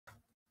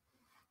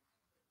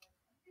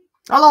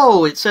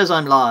Hello, it says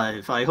I'm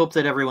live. I hope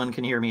that everyone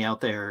can hear me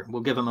out there.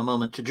 We'll give them a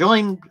moment to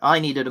join. I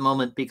needed a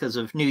moment because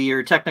of New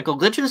Year technical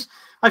glitches.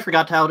 I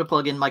forgot how to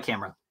plug in my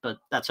camera, but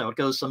that's how it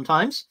goes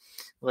sometimes.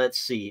 Let's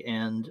see.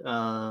 And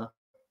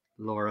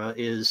Laura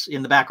is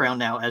in the background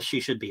now, as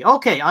she should be.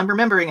 Okay, I'm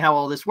remembering how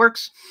all this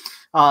works.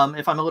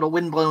 If I'm a little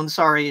windblown,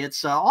 sorry.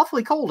 It's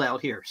awfully cold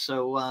out here.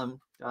 So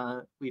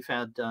we've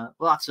had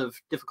lots of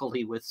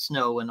difficulty with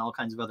snow and all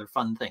kinds of other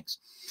fun things.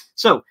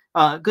 So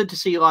good to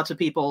see lots of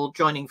people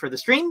joining for the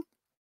stream.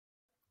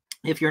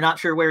 If you're not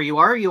sure where you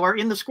are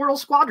in the Squirrel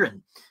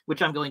Squadron,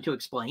 which I'm going to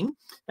explain.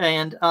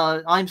 And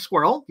I'm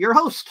Squirrel, your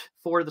host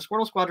for the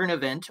Squirrel Squadron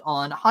event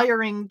on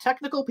hiring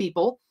technical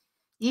people,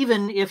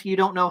 even if you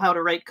don't know how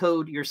to write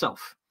code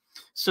yourself.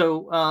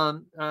 So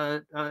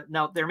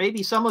now there may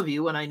be some of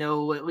you, and I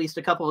know at least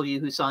a couple of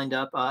you who signed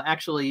up,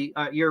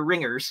 you're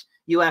ringers.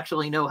 You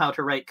actually know how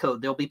to write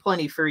code. There'll be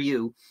plenty for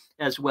you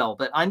as well.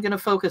 But I'm going to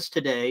focus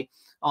today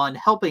on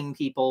helping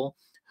people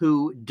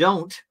who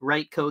don't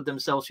write code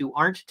themselves, who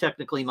aren't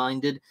technically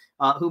minded,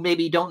 who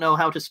maybe don't know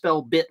how to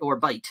spell bit or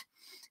byte.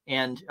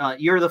 And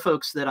you're the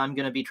folks that I'm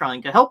going to be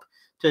trying to help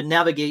to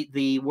navigate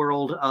the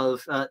world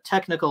of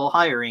technical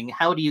hiring.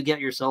 How do you get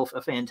yourself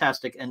a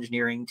fantastic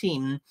engineering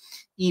team,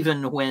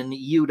 even when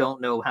you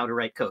don't know how to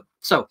write code?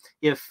 So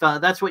if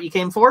that's what you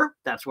came for,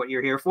 that's what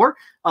you're here for.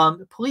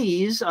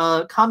 Please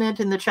comment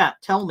in the chat.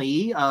 Tell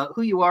me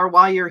who you are,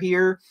 why you're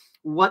here,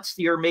 what's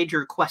your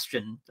major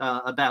question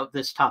about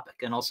this topic?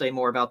 And I'll say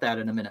more about that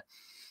in a minute.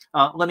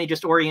 Let me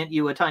just orient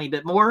you a tiny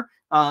bit more.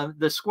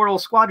 The Squirrel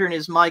Squadron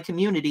is my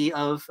community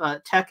of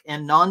tech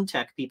and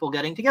non-tech people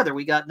getting together.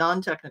 We got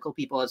non-technical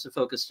people as a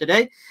focus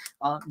today.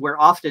 We're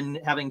often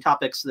having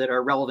topics that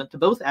are relevant to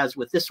both, as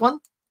with this one.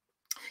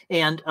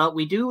 And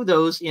we do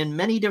those in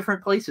many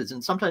different places.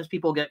 And sometimes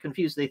people get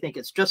confused. They think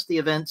it's just the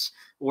events,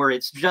 or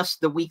it's just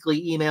the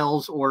weekly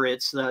emails, or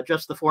it's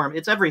just the forum.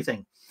 It's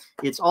everything.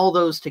 It's all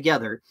those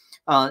together.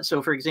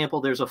 So, for example,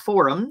 there's a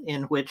forum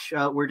in which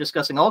we're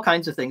discussing all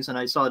kinds of things. And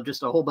I saw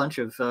just a whole bunch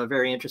of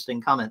very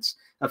interesting comments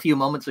a few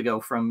moments ago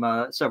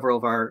from several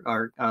of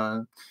our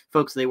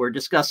folks. They were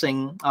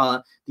discussing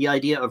the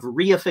idea of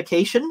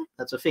reification.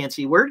 That's a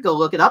fancy word. Go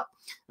look it up.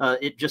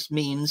 It just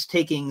means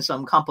taking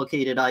some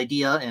complicated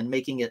idea and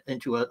making it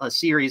into a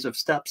series of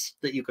steps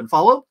that you can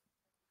follow.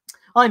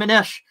 Hi,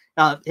 Manesh.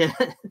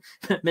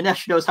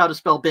 Manesh knows how to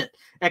spell bit.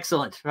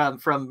 Excellent.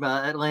 From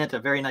Atlanta.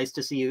 Very nice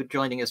to see you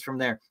joining us from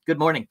there. Good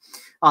morning.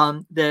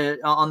 On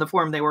the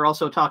forum, they were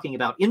also talking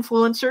about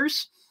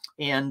influencers.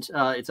 And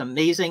it's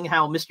amazing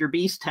how Mr.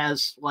 Beast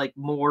has like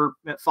more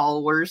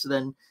followers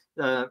than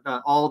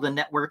all the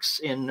networks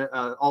in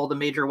all the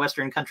major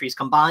Western countries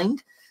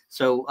combined.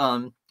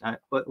 So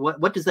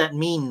what does that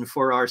mean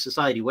for our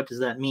society? What does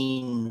that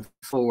mean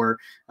for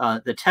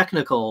the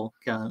technical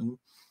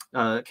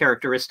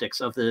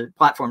characteristics of the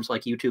platforms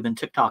like YouTube and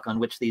TikTok on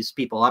which these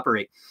people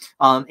operate?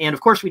 And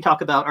of course, we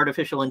talk about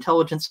artificial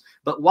intelligence,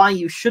 but why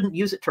you shouldn't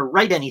use it to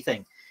write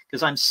anything,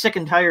 because I'm sick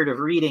and tired of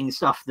reading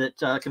stuff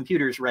that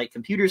computers write.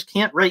 Computers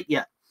can't write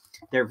yet.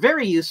 They're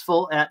very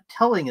useful at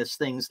telling us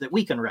things that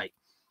we can write.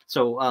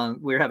 So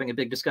we're having a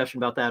big discussion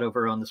about that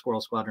over on the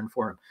Squirrel Squadron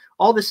forum.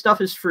 All this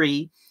stuff is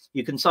free.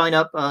 You can sign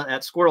up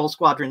at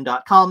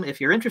squirrelsquadron.com if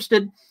you're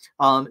interested.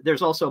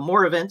 There's also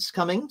more events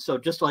coming. So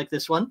just like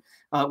this one,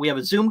 we have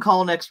a Zoom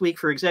call next week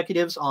for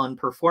executives on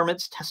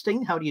performance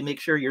testing. How do you make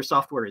sure your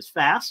software is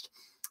fast?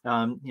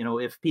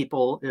 If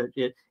people,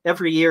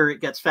 every year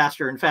it gets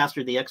faster and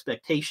faster, the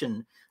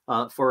expectation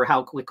for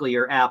how quickly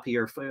your app,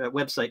 your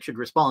website should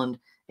respond.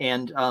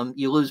 And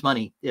you lose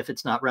money if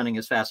it's not running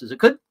as fast as it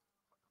could.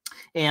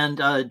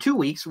 And 2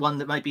 weeks, one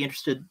that might be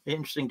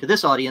interesting to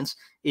this audience,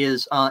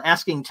 is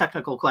asking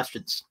technical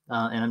questions.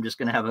 And I'm just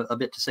going to have a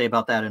bit to say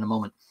about that in a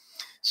moment.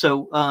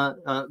 So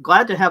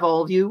glad to have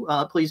all of you.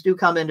 Please do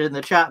comment in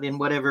the chat in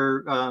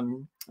whatever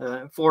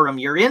forum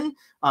you're in.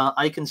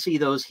 I can see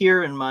those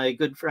here, and my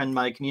good friend,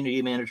 my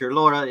community manager,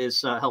 Laura,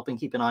 is helping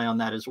keep an eye on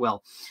that as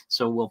well.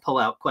 So we'll pull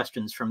out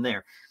questions from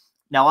there.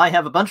 Now, I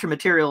have a bunch of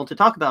material to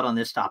talk about on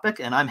this topic,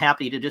 and I'm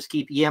happy to just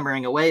keep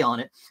yammering away on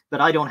it, but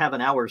I don't have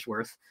an hour's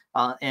worth,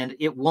 and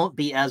it won't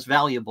be as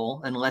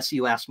valuable unless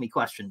you ask me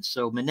questions.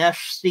 So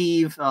Manesh,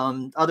 Steve,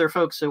 other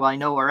folks who I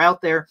know are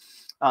out there,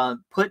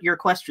 put your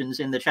questions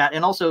in the chat,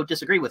 and also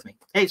disagree with me.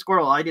 Hey,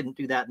 Squirrel, I didn't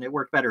do that, and it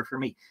worked better for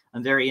me.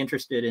 I'm very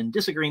interested in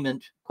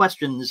disagreement,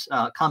 questions,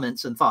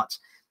 comments, and thoughts.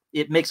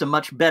 It makes a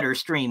much better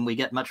stream. We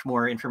get much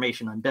more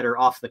information. I'm better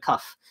off the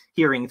cuff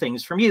hearing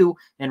things from you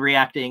and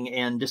reacting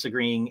and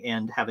disagreeing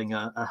and having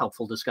a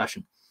helpful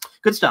discussion.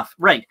 Good stuff.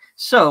 Right.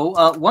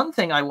 So one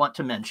thing I want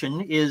to mention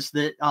is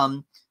that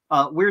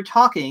we're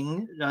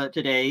talking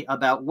today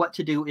about what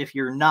to do if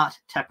you're not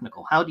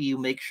technical. How do you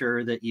make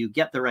sure that you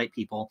get the right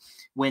people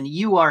when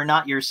you are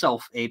not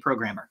yourself a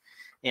programmer?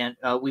 And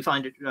we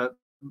find it,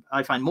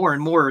 I find more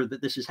and more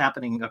that this is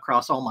happening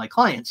across all my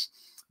clients,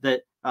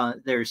 that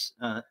there's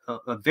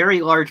a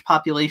very large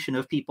population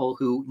of people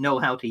who know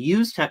how to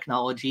use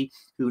technology,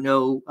 who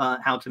know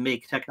how to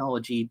make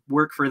technology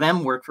work for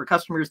them, work for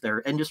customers.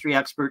 They're industry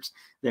experts.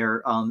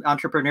 They're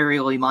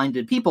entrepreneurially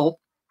minded people.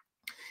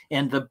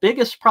 And the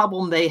biggest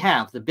problem they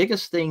have, the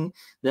biggest thing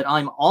that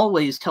I'm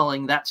always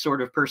telling that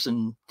sort of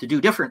person to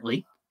do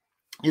differently,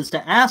 is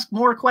to ask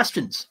more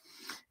questions.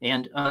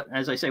 And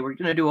as I say, we're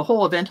going to do a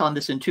whole event on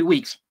this in 2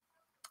 weeks.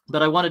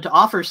 But I wanted to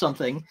offer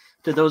something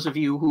to those of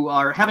you who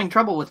are having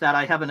trouble with that.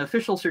 I have an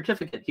official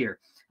certificate here.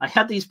 I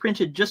had these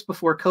printed just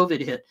before COVID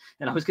hit,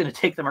 and I was going to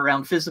take them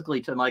around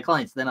physically to my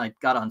clients. Then I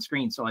got on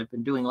screen, so I've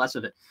been doing less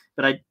of it.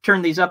 But I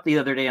turned these up the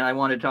other day, and I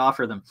wanted to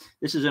offer them.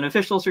 This is an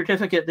official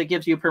certificate that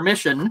gives you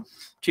permission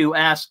to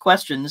ask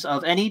questions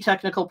of any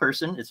technical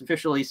person. It's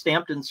officially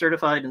stamped and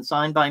certified and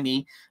signed by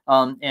me,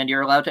 and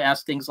you're allowed to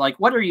ask things like,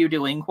 what are you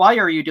doing? Why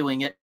are you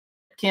doing it?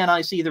 Can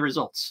I see the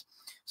results?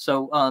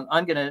 So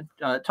I'm going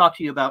to talk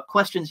to you about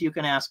questions you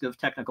can ask of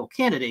technical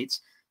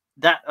candidates.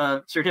 That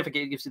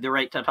certificate gives you the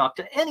right to talk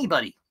to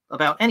anybody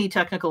about any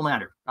technical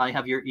matter.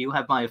 You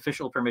have my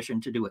official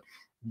permission to do it.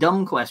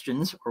 Dumb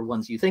questions, or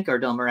ones you think are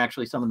dumb, are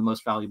actually some of the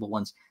most valuable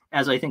ones,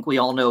 as I think we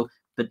all know,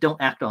 but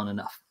don't act on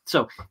enough.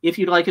 So if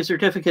you'd like a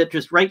certificate,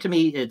 just write to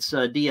me. It's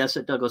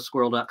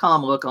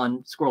ds@douglassquirrel.com. Look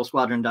on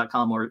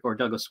squirrelsquadron.com or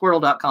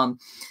douglassquirrel.com,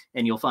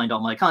 and you'll find all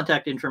my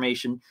contact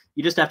information.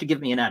 You just have to give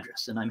me an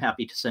address, and I'm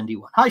happy to send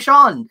you one. Hi,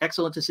 Sean.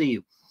 Excellent to see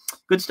you.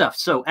 Good stuff.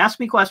 So ask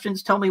me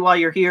questions. Tell me why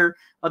you're here.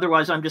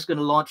 Otherwise, I'm just going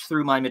to launch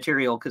through my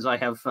material because I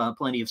have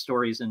plenty of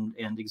stories and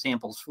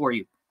examples for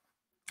you.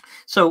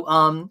 So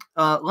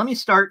let me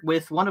start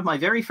with one of my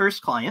very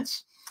first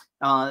clients.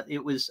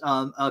 It was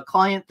a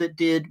client that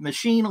did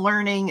machine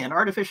learning and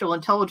artificial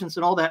intelligence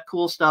and all that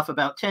cool stuff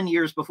about 10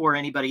 years before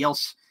anybody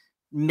else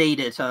made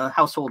it a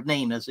household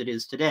name as it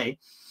is today.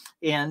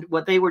 And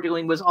what they were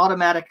doing was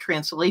automatic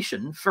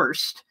translation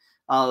first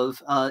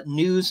of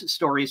news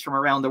stories from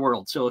around the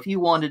world. So if you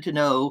wanted to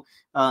know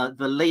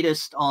the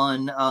latest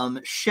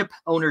on ship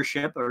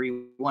ownership, or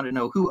you want to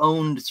know who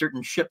owned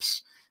certain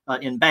ships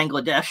in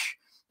Bangladesh,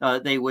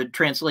 they would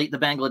translate the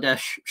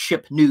Bangladesh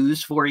ship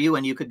news for you,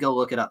 and you could go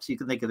look it up. So you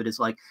can think of it as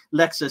like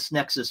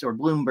LexisNexis or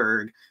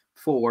Bloomberg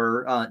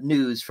for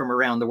news from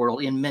around the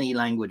world in many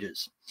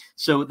languages.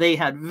 So they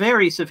had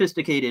very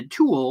sophisticated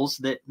tools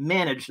that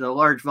managed a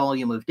large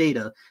volume of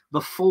data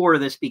before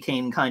this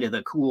became kind of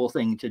the cool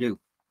thing to do.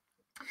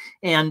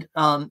 And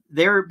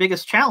their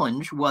biggest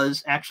challenge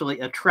was actually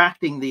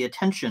attracting the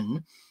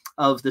attention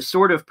of the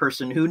sort of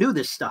person who knew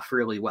this stuff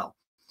really well.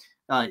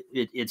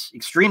 It's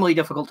extremely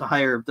difficult to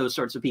hire those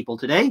sorts of people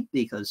today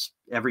because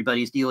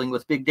everybody's dealing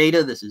with big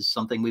data. This is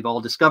something we've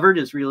all discovered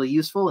is really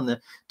useful in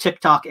the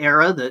TikTok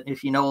era, that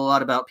if you know a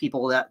lot about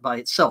people, that by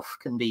itself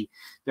can be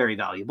very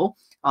valuable.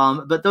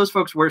 But those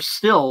folks were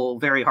still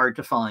very hard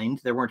to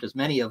find. There weren't as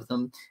many of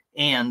them,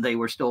 and they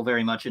were still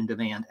very much in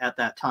demand at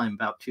that time,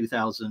 about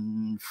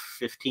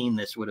 2015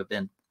 this would have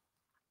been.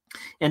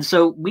 And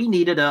so we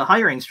needed a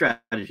hiring strategy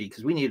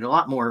because we needed a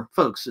lot more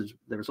folks.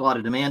 There was a lot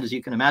of demand, as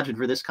you can imagine,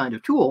 for this kind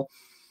of tool.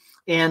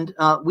 And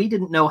we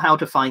didn't know how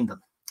to find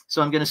them.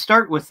 So I'm going to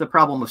start with the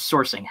problem of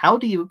sourcing. How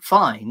do you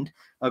find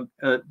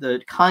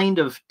the kind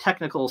of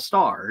technical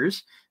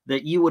stars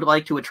that you would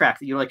like to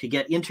attract, that you'd like to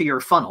get into your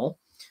funnel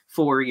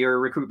for your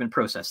recruitment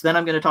process? Then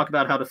I'm going to talk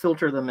about how to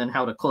filter them and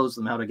how to close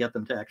them, how to get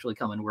them to actually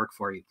come and work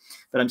for you.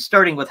 But I'm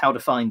starting with how to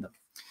find them.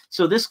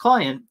 So this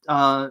client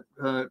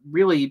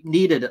really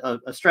needed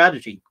a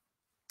strategy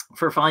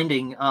for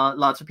finding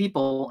lots of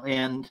people.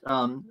 And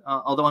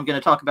although I'm going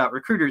to talk about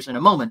recruiters in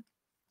a moment,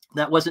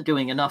 that wasn't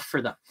doing enough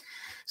for them.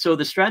 So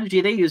the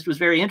strategy they used was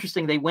very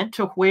interesting. They went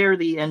to where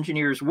the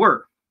engineers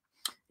were,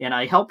 and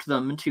I helped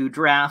them to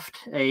draft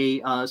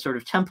a sort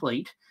of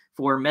template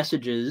for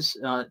messages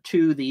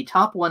to the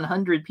top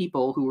 100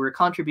 people who were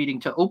contributing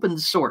to open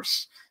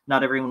source.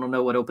 Not everyone will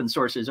know what open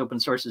source is. Open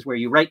source is where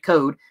you write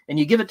code and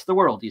you give it to the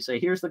world. You say,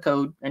 here's the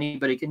code.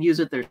 Anybody can use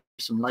it. There's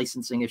some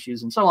licensing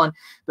issues and so on.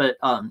 But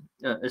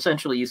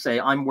essentially you say,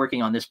 I'm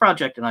working on this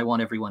project and I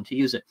want everyone to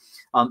use it.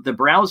 The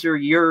browser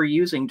you're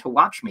using to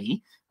watch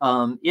me,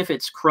 if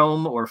it's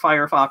Chrome or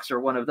Firefox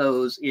or one of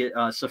those,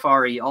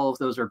 Safari, all of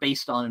those are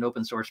based on an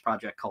open source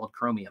project called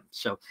Chromium.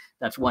 So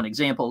that's one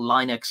example.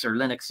 Linux or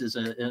Linux is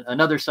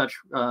another such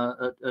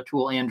a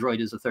tool.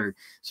 Android is a third.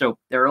 So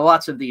there are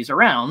lots of these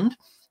around.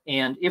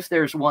 And if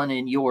there's one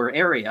in your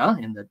area,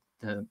 in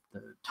the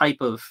type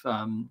of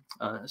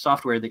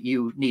software that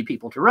you need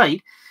people to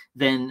write,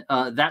 then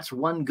that's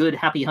one good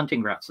happy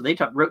hunting ground. So they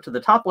wrote to the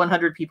top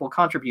 100 people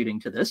contributing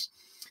to this.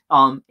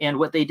 And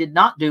what they did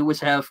not do was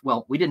have,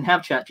 well, we didn't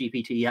have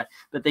ChatGPT yet,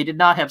 but they did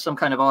not have some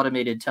kind of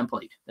automated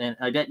template. And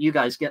I bet you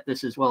guys get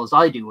this as well as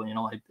I do. You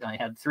know, I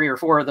had 3 or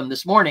 4 of them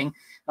this morning.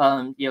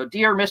 You know,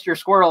 dear Mr.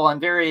 Squirrel,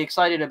 I'm very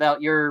excited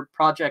about your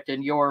project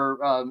and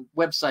your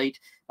website.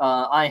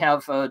 I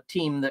have a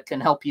team that can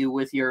help you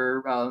with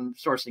your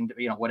sourcing,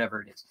 you know,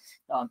 whatever it is.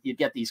 You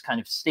get these kind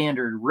of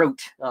standard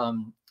rote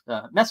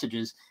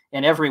messages,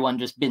 and everyone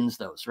just bins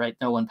those, right?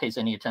 No one pays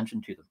any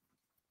attention to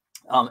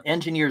them.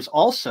 Engineers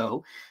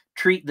also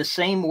treat the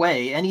same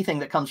way anything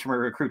that comes from a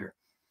recruiter.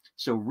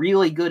 So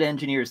really good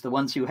engineers, the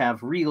ones who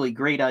have really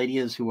great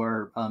ideas, who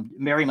are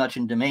very much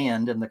in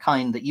demand and the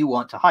kind that you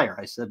want to hire.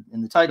 I said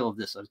in the title of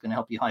this, I was going to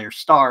help you hire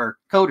star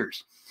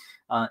coders.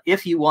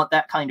 If you want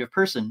that kind of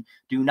person,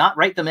 do not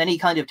write them any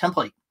kind of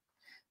template.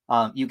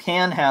 You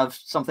can have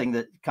something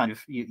that kind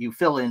of you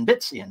fill in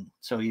bits in.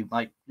 So you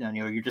might,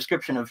 your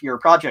description of your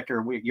project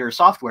or your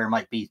software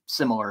might be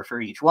similar for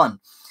each one,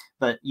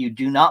 but you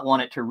do not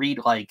want it to read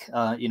like,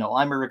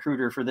 I'm a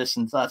recruiter for this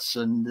and thus,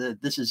 and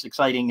this is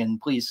exciting, and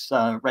please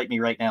write me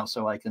right now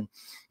so I can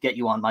get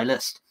you on my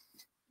list,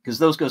 because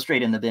those go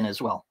straight in the bin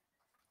as well.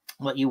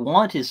 What you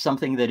want is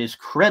something that is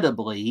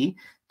credibly,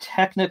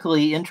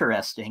 technically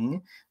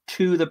interesting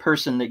to the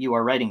person that you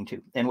are writing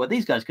to. And what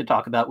these guys could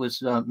talk about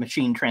was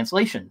machine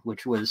translation,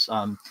 which was,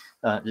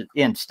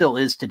 and still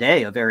is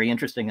today, a very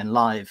interesting and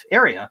live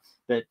area,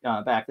 but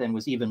back then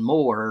was even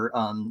more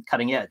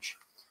cutting edge.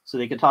 So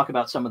they could talk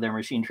about some of their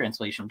machine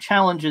translation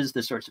challenges,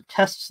 the sorts of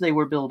tests they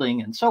were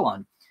building, and so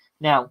on.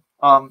 Now,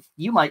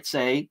 you might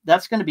say,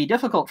 that's going to be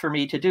difficult for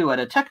me to do at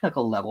a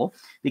technical level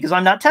because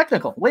I'm not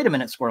technical. Wait a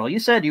minute, Squirrel. You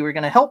said you were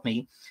going to help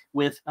me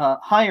with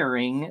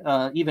hiring,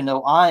 even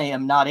though I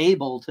am not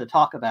able to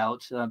talk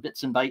about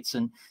bits and bytes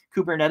and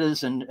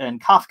Kubernetes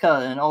and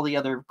Kafka and all the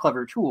other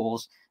clever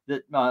tools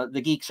that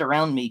the geeks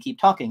around me keep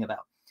talking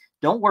about.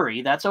 Don't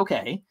worry, that's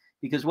okay,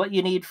 because what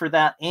you need for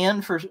that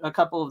and for a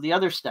couple of the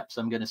other steps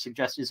I'm going to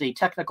suggest is a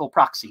technical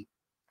proxy.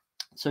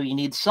 So you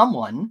need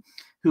someone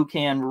who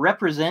can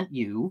represent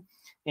you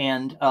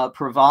and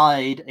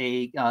provide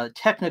a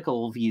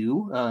technical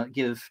view,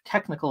 give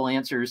technical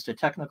answers to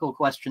technical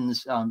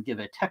questions, give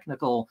a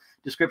technical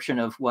description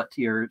of what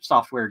your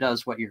software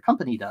does, what your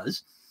company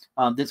does,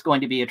 that's going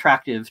to be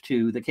attractive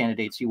to the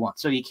candidates you want.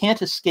 So you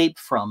can't escape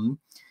from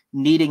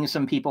needing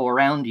some people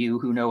around you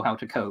who know how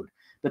to code.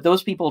 But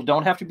those people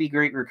don't have to be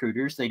great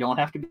recruiters. They don't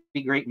have to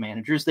be great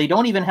managers. They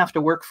don't even have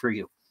to work for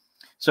you.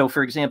 So,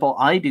 for example,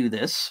 I do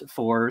this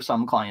for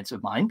some clients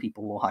of mine.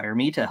 People will hire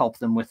me to help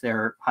them with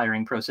their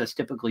hiring process,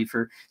 typically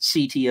for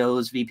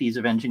CTOs, VPs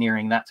of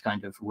engineering, that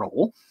kind of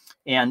role.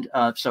 And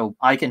so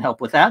I can help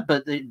with that,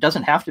 but it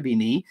doesn't have to be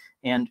me.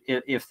 And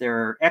if there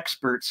are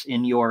experts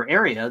in your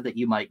area that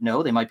you might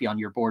know, they might be on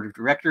your board of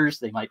directors,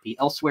 they might be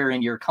elsewhere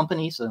in your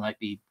company. So they might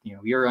be,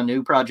 you're a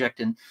new project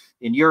in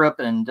Europe,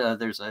 and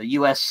there's a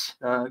US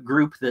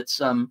group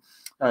that's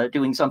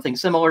doing something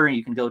similar, and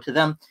you can go to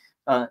them.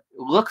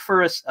 Look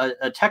for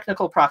a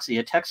technical proxy,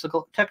 a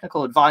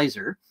technical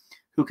advisor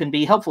who can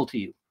be helpful to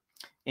you.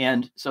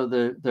 And so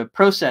the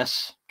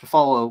process to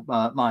follow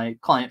my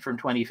client from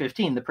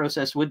 2015, the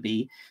process would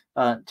be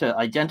to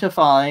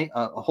identify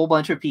a whole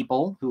bunch of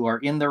people who are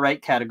in the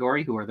right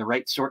category, who are the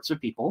right sorts of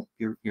people.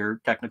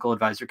 Your technical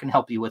advisor can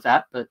help you with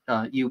that, but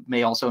you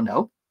may also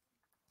know.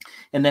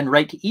 And then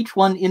write to each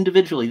one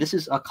individually. This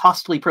is a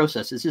costly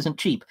process. This isn't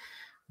cheap,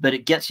 but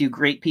it gets you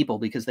great people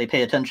because they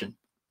pay attention.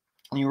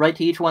 And you write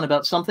to each one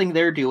about something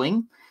they're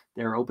doing,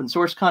 their open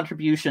source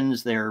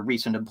contributions, their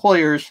recent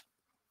employers,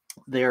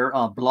 their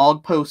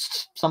blog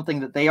posts,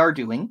 something that they are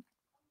doing.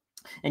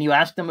 And you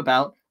ask them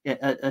about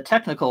a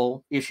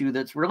technical issue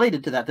that's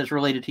related to that, that's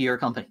related to your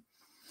company.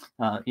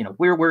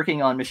 We're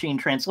working on machine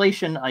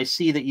translation. I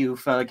see that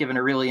you've given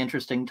a really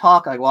interesting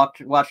talk. I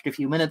watched a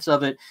few minutes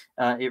of it.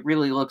 It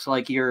really looks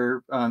like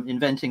you're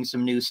inventing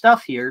some new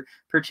stuff here,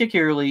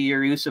 particularly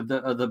your use of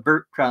the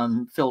BERT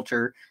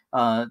filter,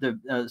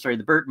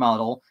 the BERT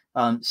model.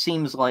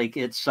 Seems like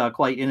it's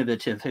quite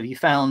innovative. Have you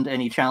found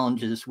any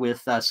challenges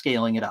with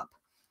scaling it up?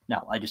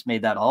 Now, I just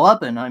made that all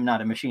up, and I'm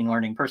not a machine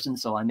learning person,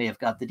 so I may have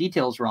got the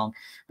details wrong,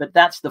 but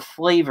that's the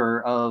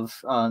flavor of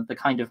the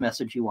kind of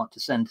message you want to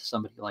send to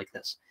somebody like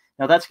this.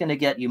 Now, that's going to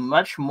get you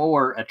much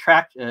more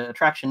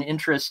attraction,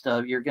 interest.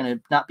 You're going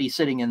to not be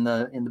sitting in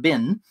the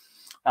bin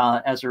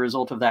as a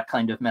result of that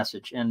kind of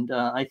message. And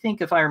I think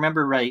if I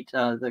remember right,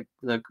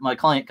 my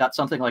client got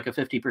something like a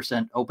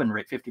 50% open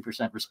rate,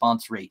 50%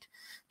 response rate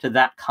to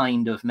that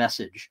kind of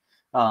message.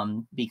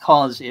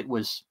 Because it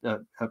was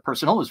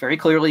personal. It was very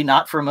clearly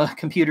not from a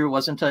computer. It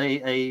wasn't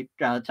a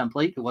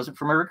template. It wasn't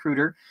from a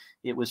recruiter.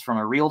 It was from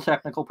a real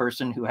technical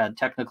person who had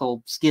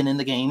technical skin in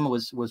the game,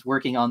 was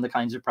working on the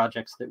kinds of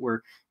projects that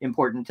were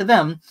important to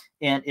them,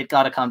 and it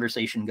got a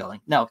conversation going.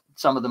 Now,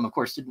 some of them, of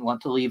course, didn't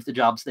want to leave the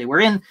jobs they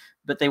were in,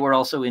 but they were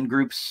also in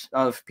groups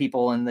of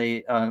people, and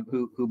they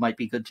who might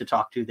be good to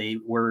talk to.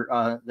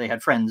 They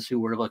had friends who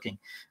were looking,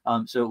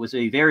 so it was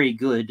a very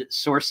good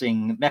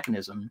sourcing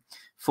mechanism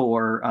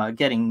for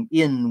getting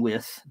in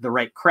with the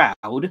right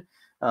crowd,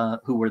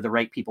 who were the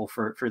right people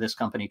for this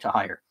company to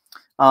hire.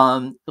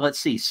 Let's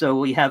see. So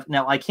we have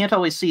now. I can't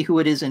always see who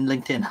it is in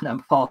LinkedIn, and I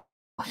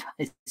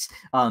apologize.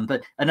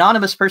 But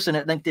anonymous person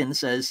at LinkedIn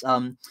says,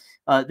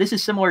 this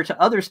is similar to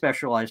other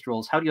specialized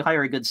roles. How do you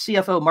hire a good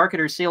CFO,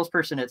 marketer,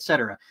 salesperson,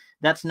 etc.?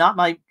 That's not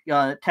my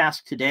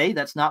task today.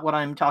 That's not what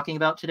I'm talking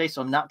about today.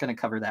 So I'm not going to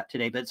cover that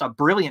today. But it's a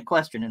brilliant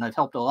question, and I've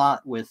helped a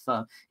lot with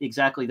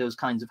exactly those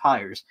kinds of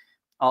hires.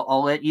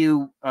 I'll let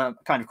you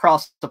kind of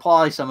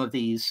cross-apply some of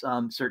these.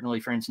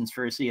 Certainly, for instance,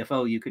 for a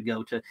CFO, you could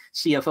go to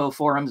CFO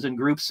forums and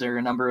groups. There are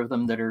a number of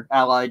them that are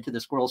allied to the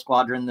Squirrel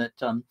Squadron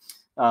that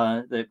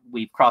that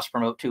we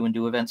cross-promote to and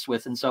do events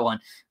with and so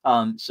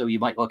on. So you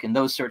might look in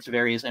those sorts of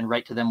areas and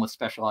write to them with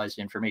specialized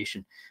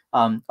information.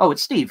 Oh,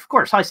 it's Steve. Of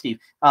course. Hi, Steve.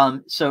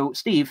 So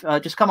Steve,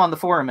 just come on the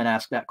forum and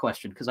ask that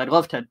question, because I'd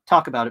love to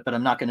talk about it, but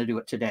I'm not going to do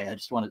it today. I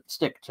just want to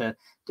stick to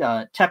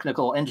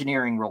technical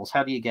engineering roles.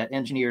 How do you get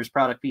engineers,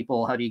 product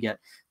people? How do you get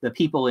the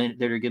people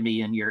that are going to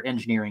be in your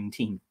engineering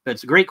team? But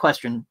it's a great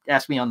question.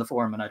 Ask me on the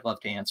forum and I'd love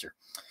to answer.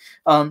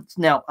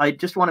 Now, I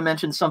just want to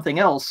mention something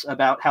else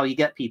about how you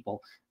get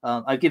people.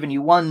 I've given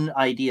you one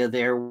idea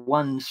there,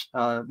 one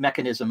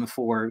mechanism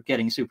for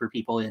getting super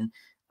people in.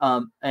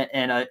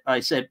 And I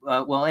said,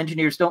 well,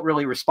 engineers don't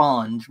really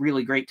respond.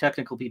 Really great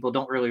technical people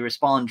don't really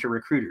respond to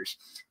recruiters.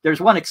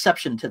 There's one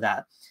exception to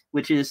that,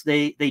 which is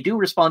they do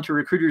respond to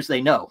recruiters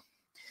they know.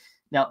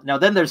 Now,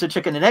 then there's a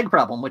chicken and egg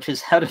problem, which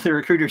is how do the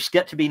recruiters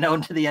get to be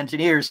known to the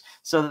engineers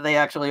so that they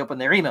actually open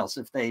their emails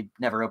if they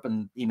never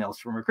open emails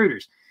from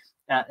recruiters?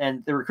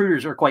 And the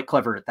recruiters are quite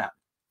clever at that,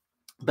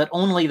 but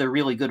only the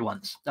really good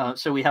ones.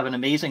 So we have an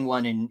amazing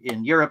one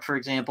in Europe, for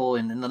example,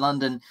 in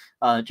London,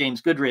 James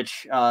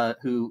Goodrich,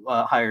 who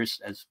hires,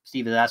 as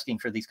Steve is asking,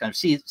 for these kind of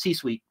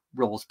C-suite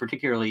roles,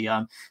 particularly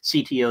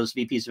CTOs,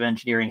 VPs of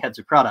engineering, heads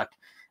of product.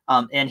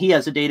 And he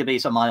has a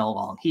database a mile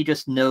long. He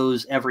just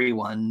knows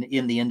everyone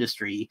in the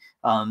industry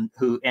and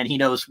he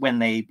knows when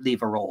they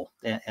leave a role.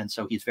 And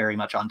so he's very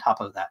much on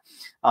top of that.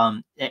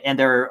 And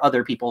there are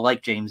other people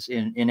like James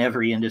in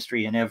every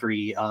industry, in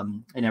every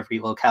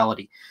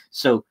locality.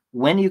 So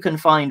when you can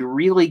find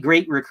really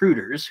great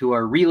recruiters who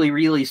are really,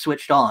 really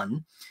switched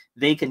on,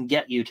 they can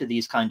get you to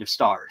these kind of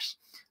stars.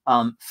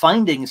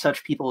 Finding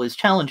such people is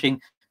challenging.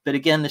 But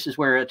again, this is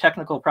where a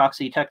technical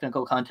proxy,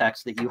 technical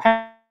contacts that you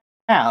have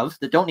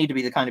that don't need to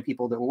be the kind of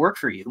people that will work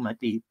for you, might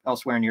be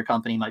elsewhere in your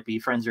company, might be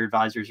friends or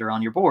advisors or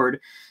on your board,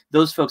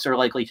 those folks are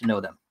likely to know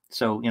them.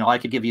 So, I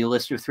could give you a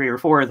list of 3 or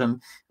 4 of them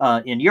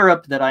in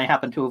Europe that I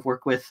happen to have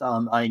worked with.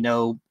 I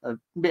know a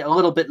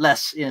little bit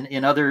less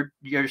in other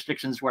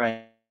jurisdictions where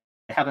I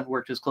haven't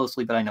worked as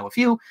closely, but I know a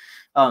few.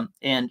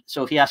 And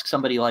so if you ask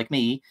somebody like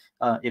me,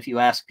 if you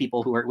ask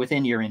people who are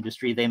within your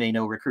industry, they may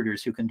know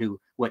recruiters who can do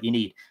what you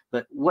need.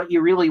 But what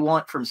you really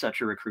want from such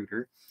a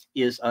recruiter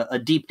is a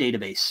deep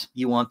database.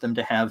 You want them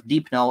to have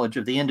deep knowledge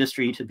of the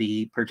industry, to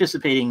be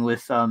participating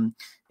with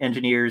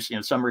engineers.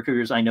 Some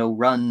recruiters I know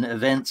run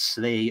events.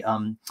 They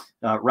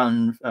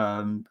run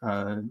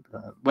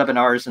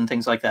webinars and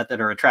things like that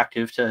that are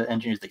attractive to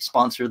engineers. They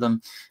sponsor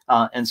them.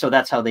 And so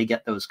that's how they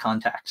get those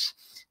contacts.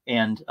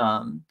 And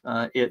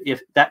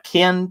if that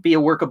can be a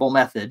workable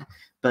method,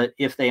 but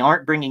if they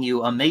aren't bringing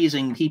you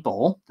amazing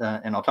people,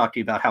 and I'll talk to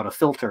you about how to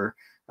filter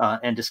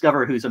and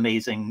discover who's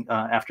amazing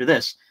after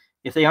this.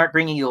 If they aren't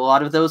bringing you a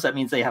lot of those, that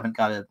means they haven't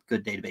got a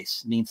good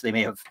database. It means they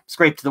may have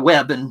scraped the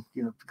web and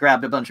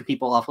grabbed a bunch of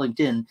people off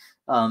LinkedIn,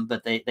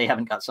 but they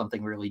haven't got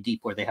something really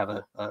deep where they have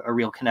a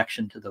real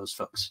connection to those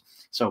folks.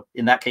 So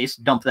in that case,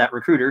 dump that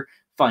recruiter,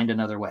 find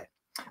another way.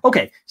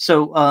 Okay,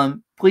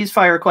 so please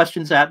fire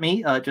questions at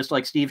me, just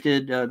like Steve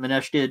did,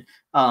 Manesh did.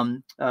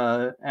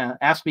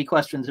 Ask me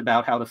questions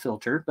about how to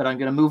filter, but I'm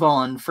going to move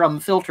on from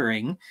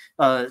filtering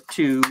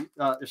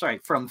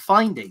from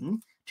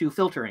finding to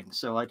filtering.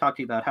 So I talked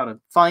to you about how to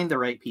find the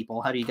right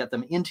people. How do you get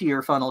them into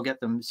your funnel,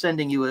 get them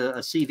sending you a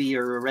CV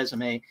or a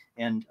resume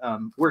and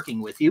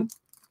working with you?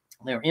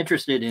 They're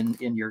interested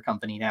in your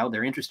company now.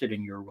 They're interested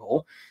in your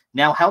role.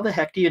 Now, how the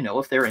heck do you know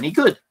if they're any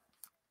good?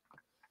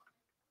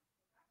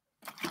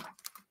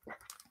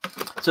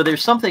 So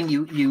there's something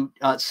you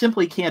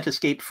simply can't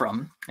escape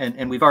from,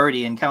 and we've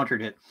already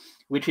encountered it,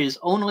 which is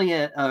only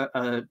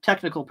a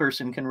technical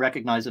person can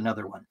recognize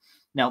another one.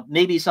 Now,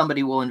 maybe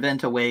somebody will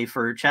invent a way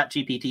for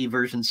ChatGPT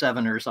version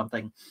 7 or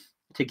something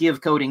to give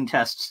coding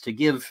tests, to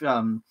give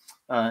to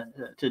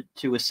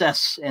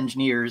assess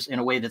engineers in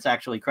a way that's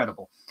actually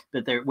credible.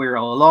 But we're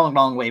a long,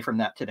 long way from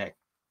that today.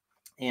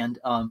 And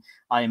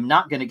I am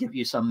not going to give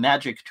you some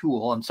magic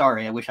tool. I'm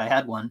sorry, I wish I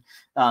had one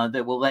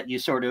that will let you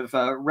sort of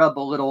rub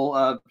a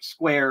little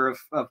square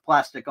of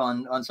plastic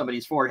on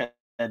somebody's forehead.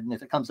 And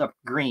if it comes up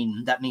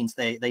green, that means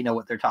they know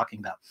what they're talking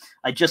about.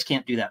 I just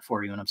can't do that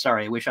for you. And I'm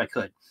sorry, I wish I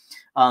could.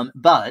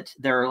 But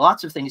there are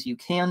lots of things you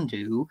can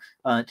do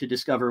to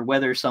discover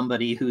whether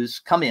somebody who's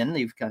come in,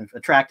 you've kind of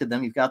attracted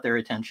them, you've got their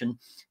attention,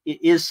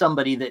 is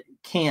somebody that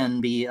can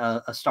be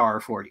a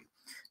star for you.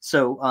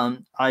 So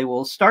I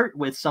will start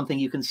with something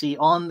you can see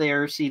on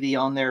their CV,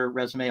 on their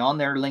resume, on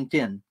their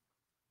LinkedIn,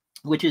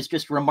 which is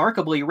just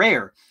remarkably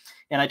rare.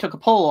 And I took a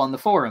poll on the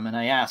forum and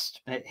I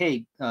asked,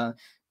 hey,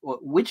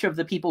 which of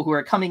the people who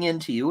are coming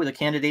into you, or the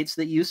candidates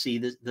that you see,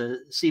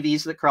 the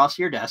CVs that cross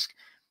your desk,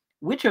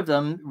 which of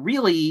them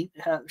really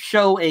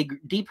show a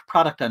deep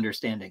product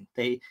understanding?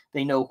 They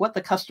know what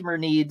the customer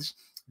needs.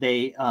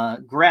 They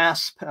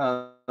grasp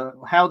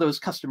how those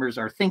customers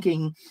are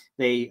thinking.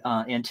 They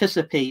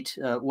anticipate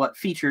what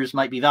features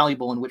might be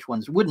valuable and which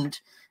ones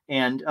wouldn't.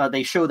 And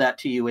they show that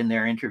to you in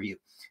their interview.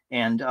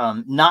 And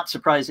not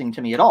surprising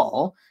to me at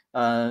all,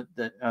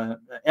 that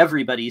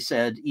everybody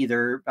said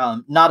either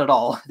not at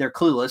all, they're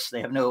clueless,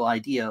 they have no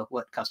idea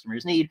what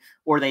customers need,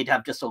 or they'd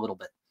have just a little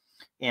bit.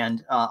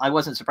 And I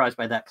wasn't surprised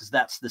by that because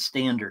that's the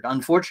standard,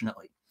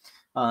 unfortunately.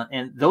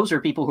 And those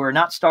are people who are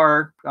not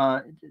star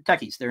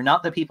techies. They're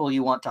not the people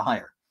you want to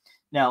hire.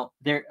 Now,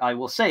 I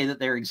will say that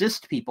there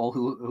exist people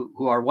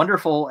who are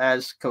wonderful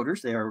as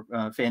coders. They are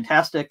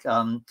fantastic,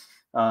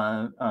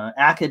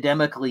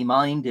 academically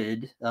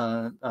minded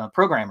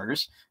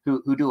programmers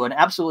who do an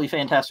absolutely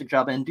fantastic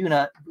job and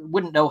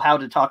wouldn't know how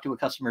to talk to a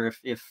customer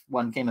if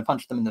one came and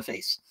punched them in the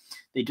face.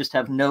 They just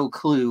have no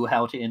clue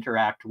how to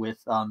interact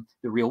with the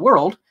real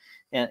world.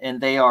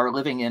 And they are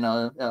living in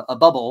a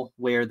bubble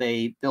where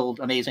they build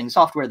amazing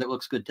software that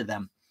looks good to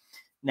them.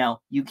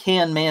 Now, you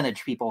can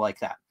manage people like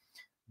that.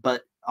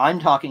 But I'm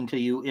talking to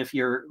you if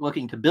you're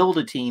looking to build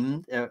a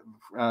team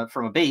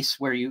from a base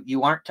where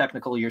you aren't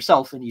technical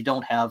yourself and you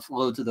don't have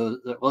loads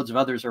of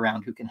others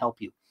around who can help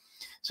you.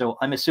 So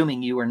I'm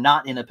assuming you are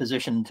not in a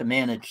position to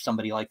manage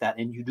somebody like that,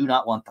 and you do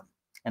not want them.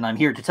 And I'm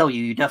here to tell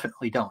you, you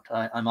definitely don't.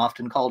 I'm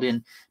often called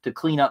in to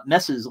clean up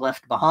messes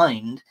left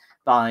behind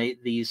by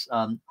these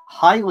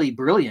highly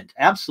brilliant,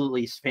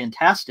 absolutely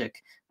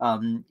fantastic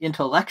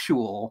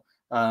intellectual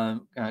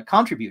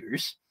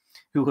contributors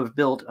who have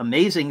built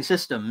amazing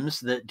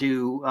systems that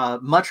do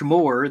much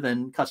more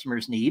than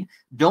customers need,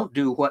 don't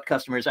do what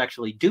customers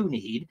actually do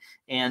need,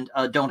 and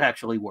don't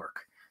actually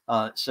work.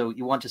 So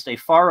you want to stay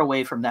far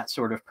away from that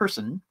sort of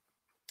person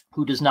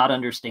who does not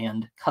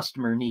understand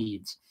customer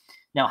needs.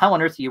 Now, how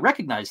on earth do you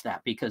recognize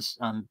that? Because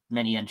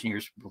many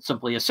engineers will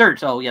simply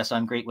assert, oh, yes,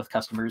 I'm great with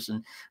customers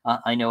and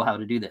I know how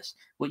to do this.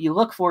 What you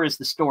look for is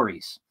the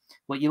stories.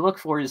 What you look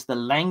for is the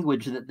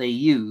language that they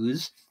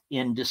use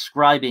in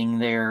describing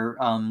their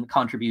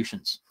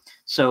contributions.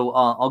 So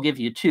I'll give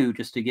you two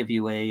just to give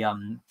you a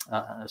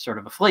sort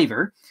of a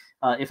flavor.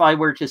 If I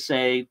were to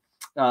say,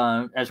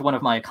 as one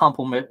of my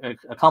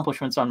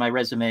accomplishments on my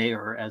resume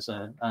or as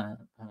a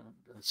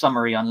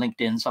summary on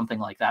LinkedIn, something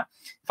like that.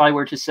 If I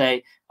were to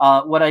say,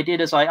 what I did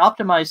is I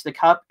optimized the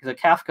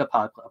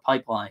Kafka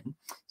pipeline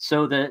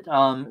so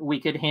that we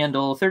could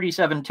handle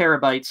 37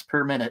 terabytes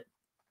per minute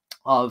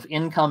of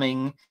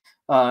incoming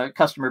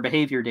customer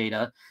behavior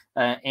data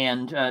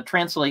and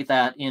translate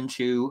that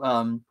into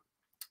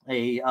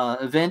a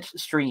event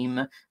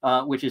stream,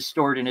 which is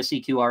stored in a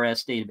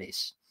CQRS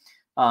database.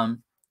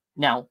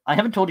 Now, I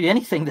haven't told you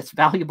anything that's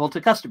valuable to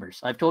customers.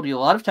 I've told you a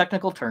lot of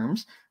technical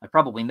terms. I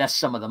probably messed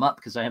some of them up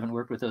because I haven't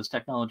worked with those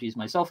technologies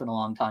myself in a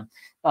long time.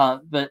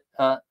 But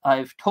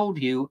I've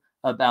told you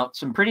about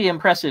some pretty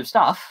impressive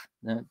stuff.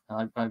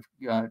 I've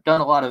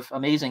done a lot of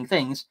amazing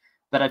things,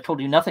 but I've told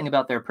you nothing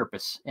about their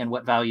purpose and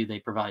what value they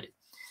provided.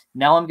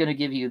 Now I'm going to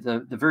give you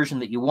the version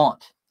that you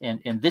want.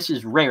 And this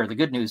is rare. The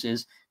good news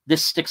is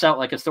this sticks out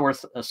like a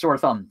sore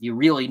thumb. You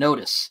really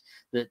notice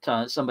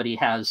that somebody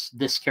has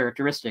this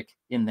characteristic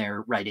in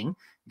their writing,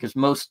 because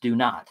most do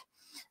not.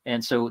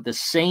 And so the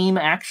same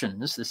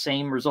actions, the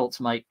same results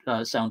might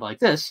sound like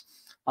this.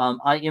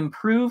 I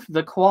improved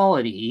the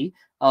quality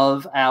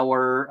of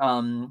our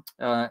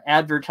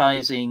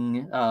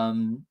advertising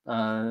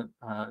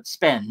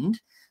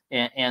spend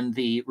and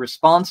the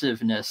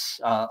responsiveness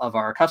of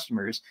our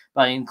customers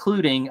by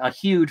including a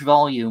huge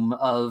volume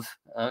of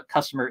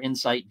customer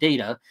insight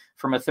data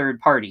from a third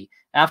party.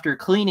 After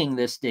cleaning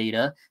this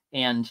data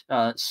and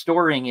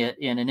storing it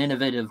in an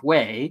innovative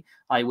way,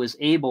 I was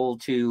able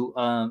to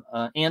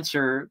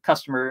answer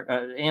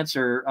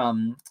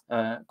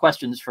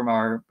questions from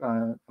our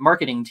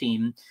marketing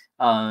team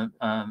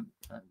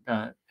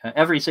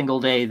every single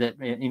day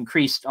that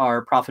increased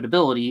our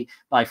profitability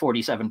by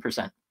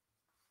 47%.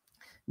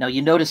 Now,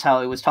 you notice how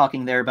I was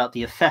talking there about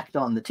the effect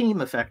on the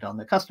team, effect on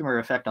the customer,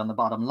 effect on the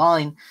bottom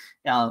line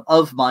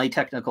of my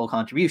technical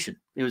contribution.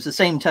 It was the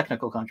same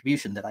technical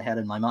contribution that I had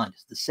in my mind.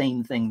 It's the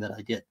same thing that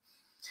I did.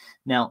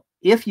 Now,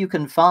 if you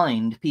can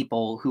find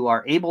people who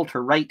are able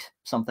to write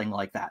something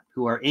like that,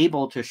 who are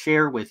able to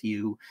share with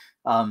you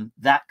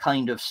that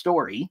kind of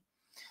story,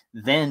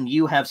 then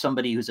you have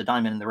somebody who's a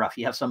diamond in the rough.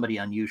 You have somebody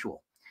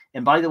unusual.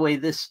 And by the way,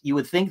 you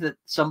would think that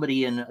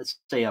somebody in,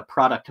 say, a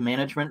product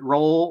management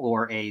role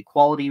or a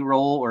quality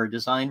role or a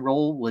design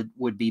role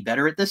would be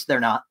better at this. They're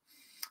not.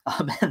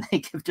 And they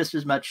give just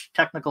as much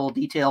technical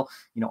detail.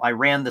 I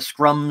ran the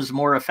scrums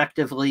more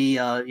effectively.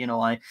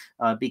 I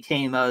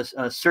became a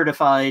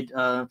certified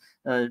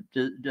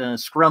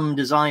scrum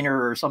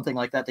designer or something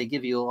like that. They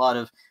give you a lot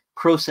of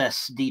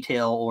process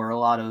detail or a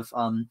lot of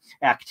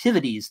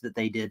activities that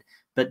they did,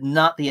 but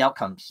not the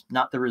outcomes,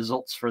 not the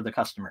results for the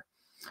customer.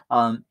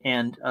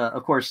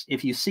 Of course,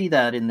 if you see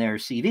that in their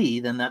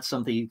CV, then that's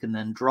something you can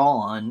then draw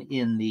on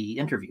in the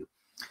interview.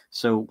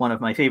 So one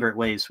of my favorite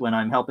ways when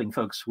I'm helping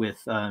folks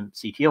with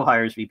CTO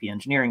hires, VP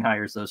engineering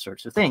hires, those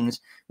sorts of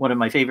things, one of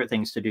my favorite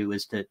things to do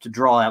is to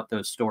draw out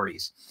those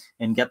stories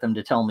and get them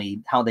to tell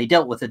me how they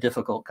dealt with a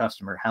difficult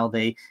customer, how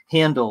they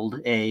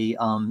handled a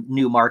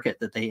new market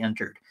that they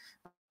entered.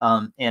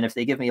 And if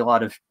they give me a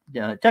lot of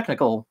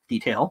technical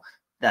detail,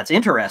 that's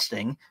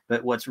interesting,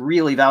 but what's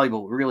really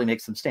valuable, what really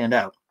makes them stand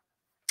out,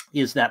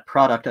 is that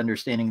product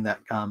understanding, that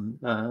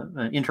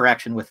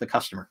interaction with the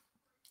customer,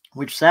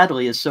 which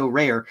sadly is so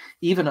rare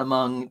even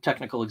among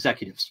technical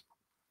executives.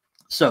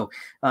 So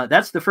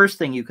that's the first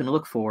thing you can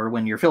look for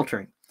when you're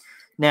filtering.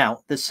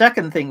 Now, the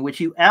second thing, which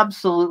you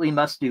absolutely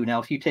must do,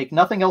 now, if you take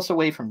nothing else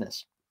away from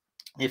this,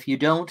 if you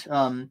don't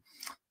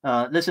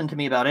listen to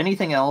me about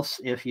anything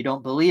else, if you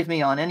don't believe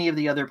me on any of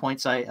the other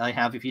points I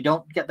have, if you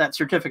don't get that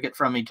certificate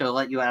from me to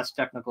let you ask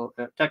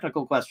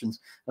technical questions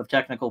of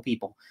technical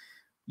people,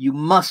 you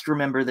must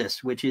remember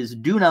this, which is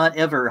do not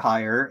ever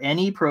hire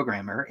any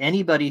programmer,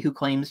 anybody who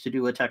claims to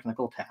do a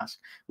technical task,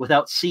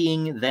 without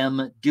seeing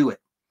them do it.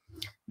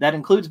 That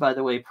includes, by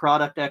the way,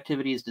 product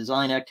activities,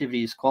 design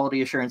activities,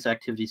 quality assurance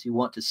activities. You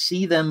want to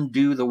see them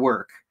do the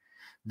work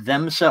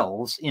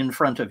themselves in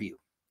front of you.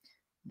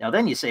 Now,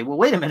 then you say, well,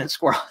 wait a minute,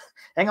 Squirrel.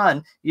 Hang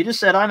on. You just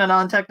said I'm a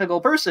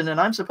non-technical person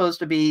and I'm supposed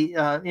to be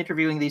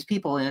interviewing these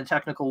people in a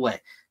technical way.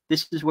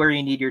 This is where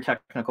you need your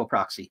technical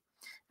proxy.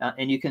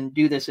 And you can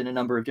do this in a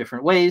number of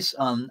different ways.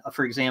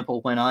 For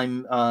example, when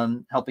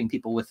I'm helping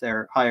people with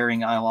their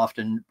hiring, I'll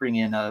often bring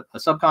in a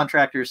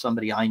subcontractor,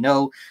 somebody I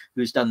know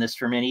who's done this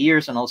for many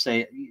years, and I'll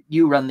say,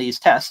 you run these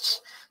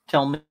tests,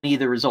 tell me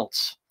the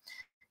results.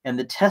 And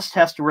the test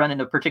has to run in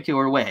a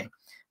particular way.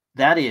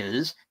 That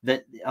is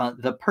that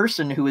the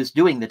person who is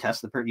doing the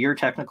test, your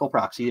technical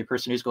proxy, the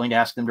person who's going to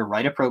ask them to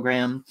write a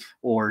program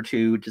or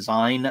to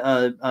design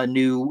a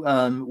new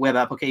web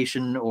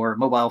application or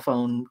mobile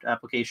phone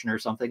application or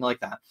something like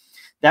that,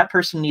 that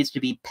person needs to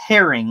be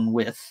pairing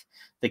with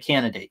the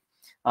candidate.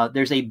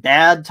 There's a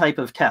bad type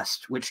of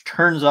test which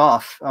turns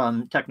off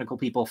technical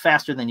people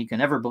faster than you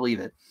can ever believe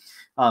it.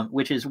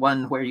 Which is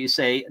one where you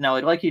say, now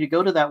I'd like you to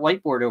go to that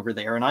whiteboard over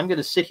there, and I'm going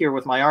to sit here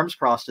with my arms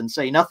crossed and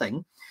say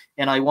nothing,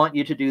 and I want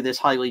you to do this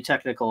highly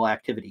technical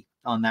activity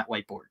on that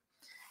whiteboard.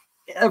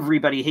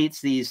 Everybody hates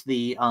these.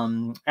 The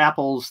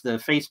Apples, the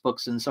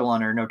Facebooks, and so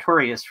on are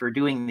notorious for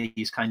doing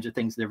these kinds of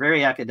things. They're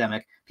very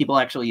academic. People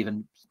actually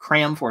even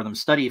cram for them,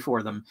 study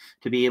for them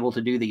to be able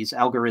to do these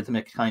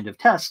algorithmic kind of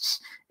tests.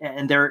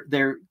 And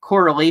their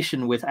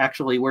correlation with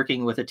actually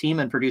working with a team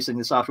and producing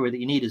the software that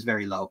you need is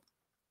very low.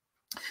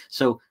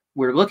 So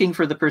we're looking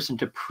for the person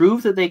to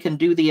prove that they can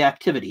do the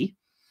activity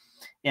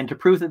and to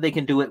prove that they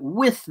can do it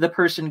with the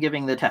person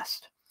giving the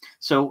test.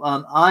 So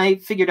I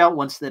figured out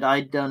once that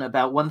I'd done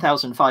about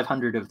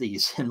 1,500 of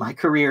these in my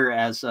career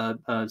as a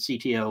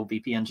CTO,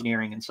 VP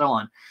engineering, and so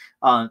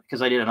on,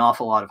 because I did an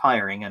awful lot of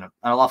hiring and an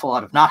awful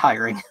lot of not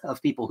hiring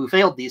of people who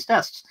failed these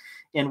tests.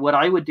 And what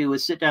I would do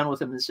is sit down with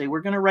them and say,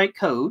 we're going to write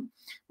code.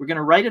 We're going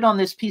to write it on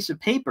this piece of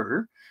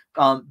paper,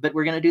 but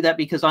we're going to do that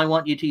because I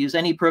want you to use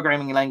any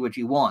programming language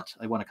you want.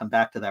 I want to come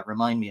back to that.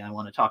 Remind me, I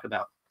want to talk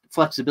about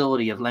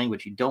flexibility of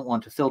language. You don't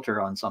want to filter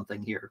on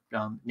something here,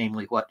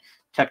 namely what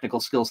technical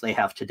skills they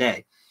have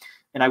today.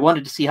 And I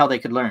wanted to see how they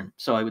could learn.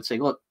 So I would say,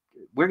 look,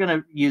 we're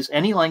going to use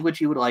any language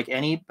you would like,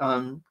 any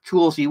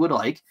tools you would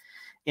like,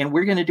 and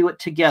we're going to do it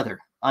together.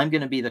 I'm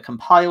going to be the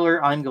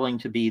compiler. I'm going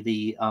to be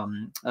the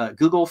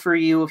Google for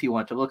you if you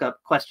want to look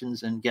up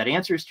questions and get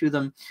answers to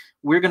them.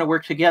 We're going to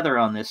work together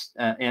on this.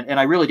 And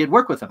I really did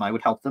work with them. I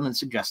would help them and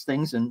suggest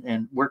things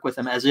and work with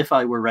them as if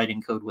I were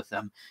writing code with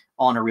them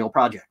on a real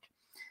project.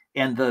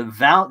 And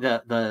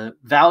the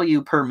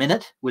value per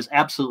minute was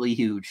absolutely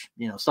huge.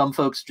 You know, some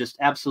folks just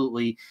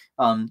absolutely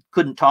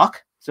couldn't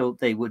talk. So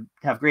they would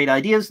have great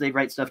ideas. They'd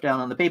write stuff down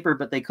on the paper,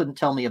 but they couldn't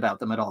tell me about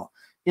them at all.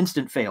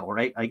 Instant fail,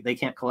 right? They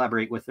can't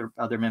collaborate with their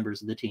other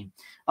members of the team.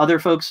 Other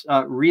folks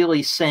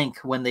really sank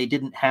when they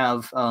didn't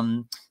have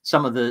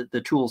some of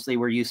the tools they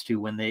were used to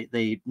when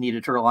they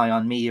needed to rely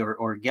on me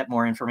or get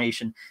more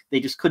information. They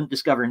just couldn't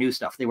discover new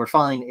stuff. They were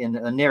fine in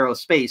a narrow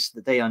space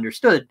that they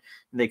understood,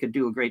 and they could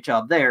do a great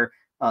job there.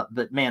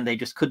 But man, they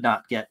just could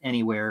not get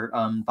anywhere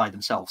by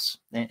themselves,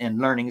 and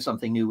learning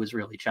something new was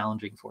really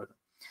challenging for them.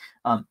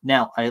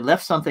 Now, I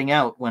left something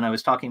out when I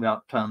was talking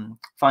about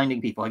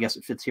finding people. I guess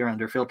it fits here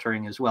under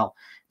filtering as well.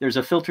 There's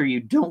a filter you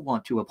don't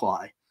want to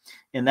apply,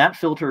 and that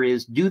filter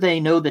is, do they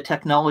know the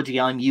technology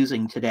I'm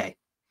using today?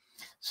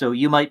 So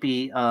you might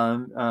be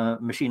a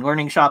machine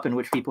learning shop in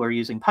which people are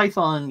using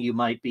Python. You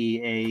might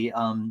be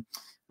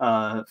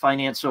a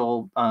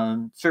financial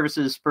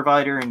services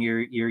provider, and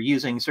you're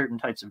using certain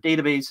types of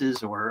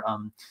databases or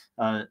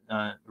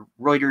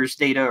Reuters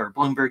data or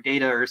Bloomberg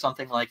data or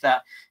something like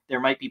that. There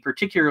might be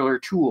particular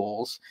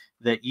tools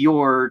that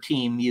your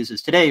team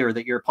uses today or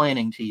that you're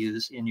planning to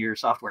use in your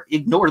software.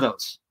 Ignore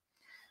those.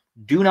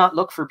 Do not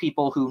look for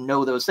people who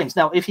know those things.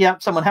 Now, if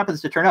someone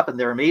happens to turn up and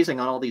they're amazing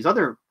on all these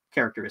other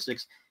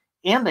characteristics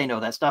and they know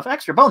that stuff,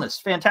 extra bonus,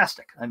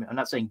 fantastic. I'm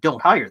not saying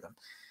don't hire them.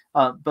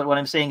 But what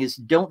I'm saying is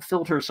don't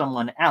filter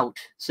someone out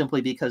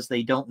simply because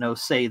they don't know,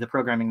 say, the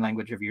programming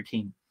language of your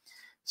team.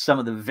 Some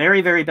of the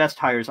very, very best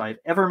hires I've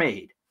ever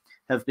made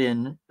have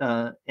been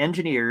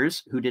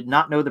engineers who did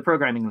not know the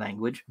programming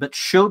language, but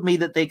showed me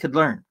that they could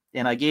learn.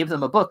 And I gave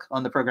them a book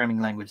on the programming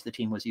language the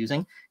team was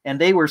using,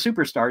 and they were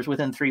superstars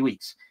within 3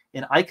 weeks.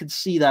 And I could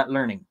see that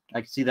learning.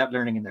 I could see that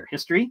learning in their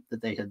history,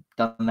 that they had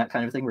done that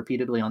kind of thing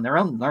repeatedly on their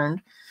own,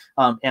 learned.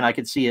 And I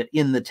could see it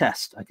in the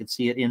test. I could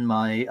see it in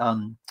my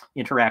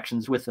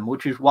interactions with them,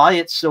 which is why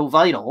it's so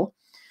vital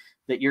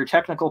that your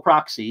technical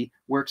proxy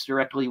works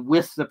directly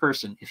with the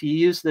person. If you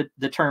use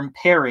the term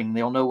pairing,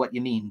 they'll know what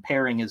you mean.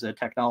 Pairing is a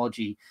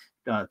technology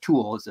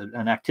tool, is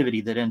an activity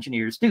that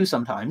engineers do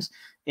sometimes.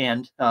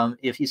 And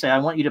if you say, I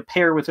want you to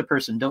pair with a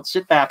person, don't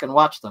sit back and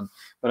watch them,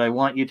 but I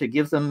want you to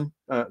give them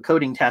a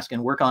coding task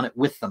and work on it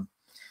with them.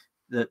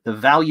 The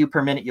value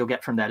per minute you'll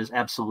get from that is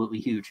absolutely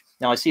huge.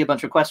 Now, I see a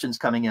bunch of questions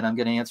coming in. I'm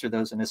going to answer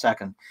those in a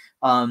second.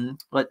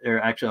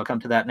 Actually, I'll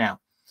come to that now.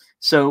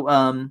 So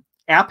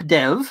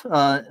AppDev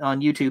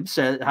on YouTube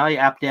said, hi,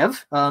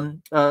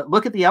 AppDev.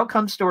 Look at the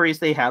outcome stories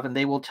they have, and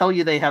they will tell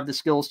you they have the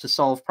skills to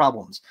solve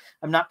problems.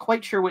 I'm not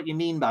quite sure what you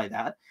mean by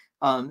that,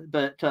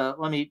 but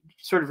let me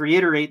sort of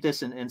reiterate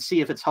this and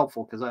see if it's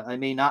helpful, because I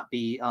may not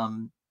be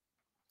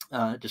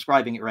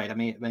describing it right.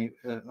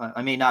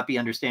 I may not be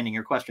understanding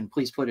your question.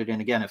 Please put it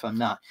in again if I'm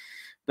not.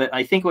 But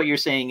I think what you're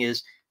saying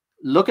is,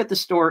 look at the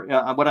story.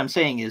 What I'm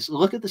saying is,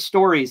 look at the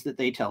stories that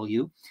they tell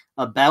you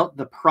about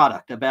the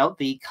product, about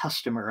the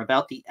customer,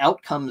 about the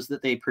outcomes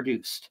that they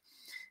produced.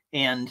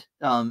 And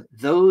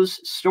those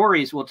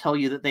stories will tell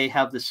you that they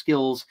have the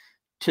skills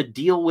to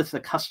deal with the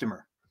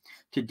customer,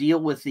 to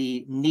deal with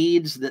the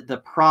needs that the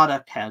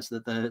product has,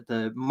 that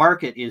the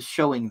market is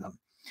showing them.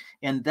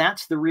 And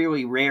that's the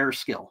really rare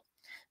skill.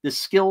 The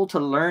skill to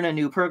learn a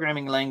new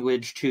programming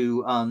language,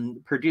 to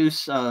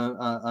produce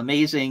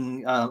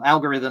amazing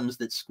algorithms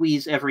that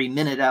squeeze every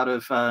minute out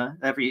of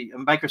every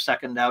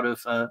microsecond out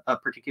of a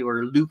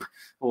particular loop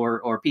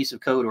or piece of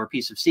code or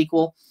piece of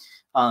SQL.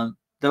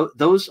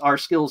 Those are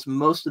skills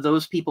most of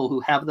those people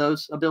who have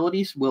those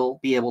abilities will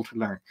be able to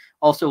learn.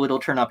 Also, it'll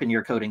turn up in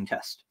your coding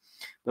test.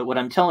 But what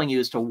I'm telling you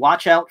is to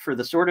watch out for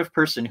the sort of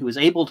person who is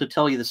able to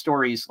tell you the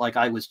stories like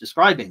I was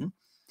describing,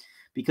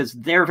 because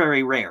they're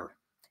very rare.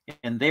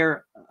 And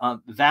their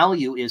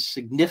value is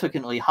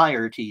significantly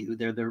higher to you.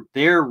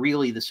 They're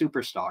really the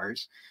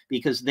superstars,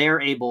 because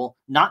they're able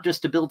not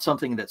just to build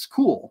something that's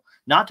cool,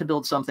 not to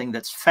build something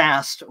that's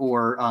fast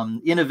or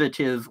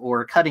innovative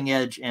or cutting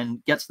edge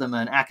and gets them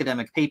an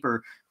academic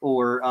paper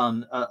or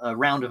a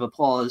round of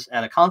applause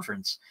at a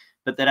conference,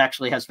 but that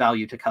actually has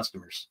value to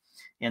customers.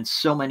 And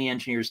so many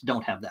engineers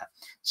don't have that.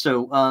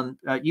 So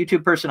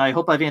YouTube person, I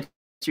hope I've answered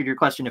your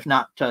question. If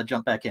not,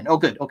 jump back in. Oh,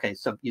 good. Okay.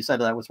 So you said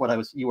that was what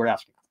you were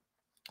asking.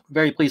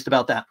 Very pleased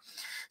about that.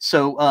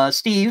 So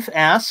Steve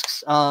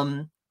asks,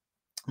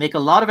 make a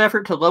lot of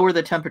effort to lower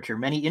the temperature.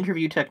 Many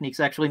interview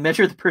techniques actually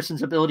measure the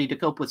person's ability to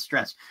cope with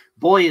stress.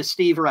 Boy, is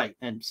Steve right.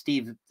 And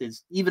Steve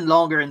is even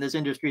longer in this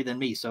industry than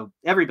me. So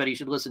everybody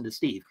should listen to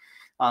Steve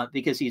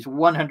because he's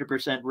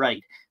 100%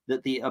 right.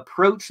 That the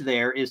approach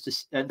there is to,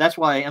 and that's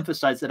why I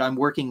emphasize that I'm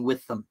working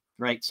with them,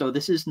 right? So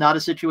this is not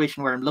a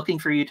situation where I'm looking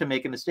for you to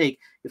make a mistake.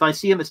 If I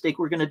see a mistake,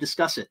 we're going to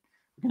discuss it.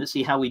 We're going to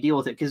see how we deal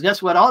with it. Because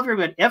guess what?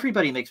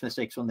 Everybody makes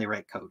mistakes when they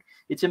write code.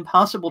 It's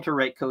impossible to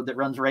write code that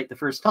runs right the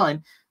first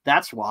time.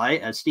 That's why,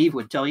 as Steve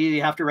would tell you,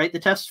 you have to write the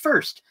tests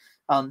first.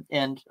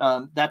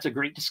 That's a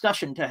great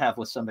discussion to have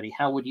with somebody.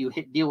 How would you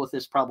deal with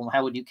this problem?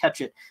 How would you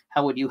catch it?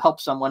 How would you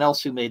help someone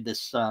else who made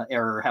this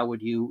error? How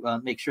would you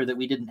make sure that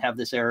we didn't have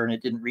this error and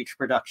it didn't reach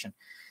production?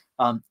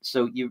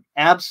 So you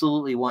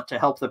absolutely want to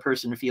help the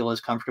person feel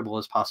as comfortable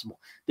as possible.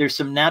 There's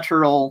some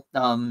natural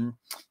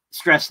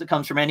stress that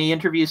comes from any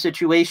interview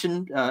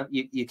situation.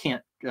 You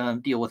can't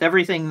deal with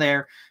everything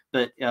there,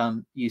 but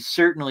you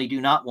certainly do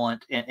not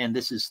want, and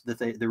this is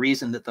the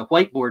reason that the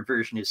whiteboard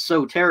version is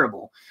so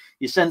terrible.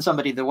 You send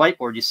somebody the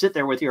whiteboard, you sit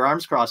there with your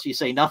arms crossed, you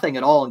say nothing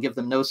at all and give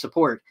them no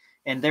support,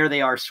 and there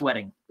they are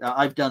sweating.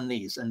 I've done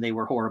these, and they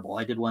were horrible.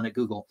 I did one at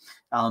Google,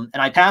 and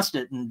I passed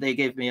it, and they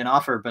gave me an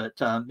offer, but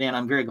man,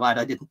 I'm very glad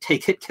I didn't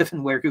take it,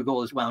 given where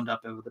Google has wound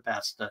up over the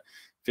past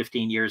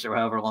 15 years or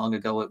however long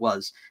ago it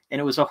was.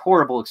 And it was a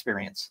horrible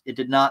experience. It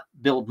did not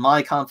build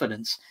my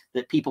confidence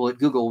that people at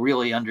Google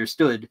really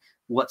understood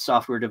what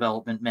software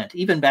development meant,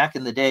 even back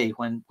in the day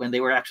when they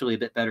were actually a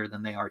bit better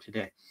than they are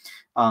today.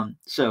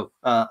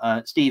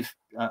 Steve,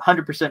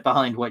 100%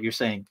 behind what you're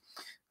saying.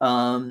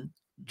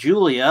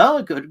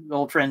 Julia, good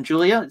old friend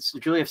Julia.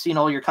 Julia, I've seen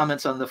all your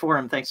comments on the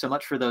forum. Thanks so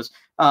much for those.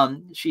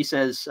 She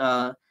says,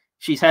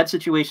 she's had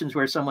situations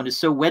where someone is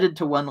so wedded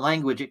to one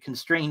language, it can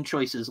strain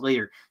choices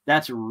later.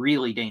 That's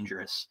really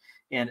dangerous.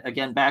 And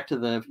again, back to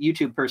the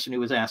YouTube person who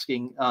was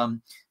asking,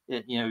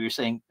 you're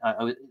saying,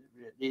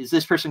 is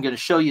this person going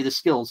to show you the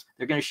skills?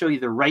 They're going to show you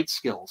the right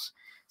skills,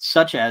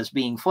 such as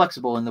being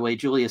flexible in the way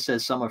Julia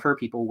says some of her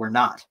people were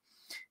not.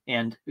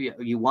 And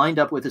you wind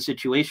up with a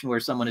situation where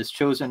someone has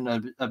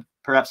chosen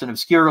perhaps an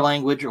obscure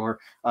language or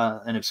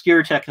an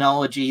obscure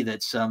technology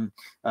that's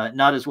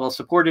not as well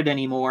supported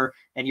anymore,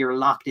 and you're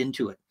locked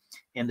into it.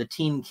 And the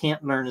team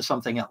can't learn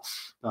something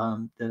else.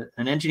 An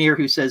engineer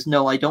who says,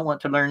 no, I don't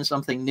want to learn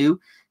something new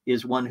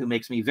is one who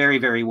makes me very,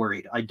 very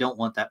worried. I don't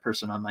want that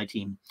person on my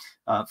team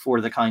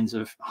for the kinds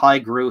of high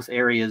growth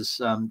areas,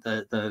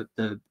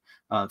 the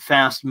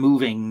fast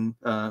moving,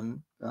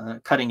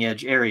 cutting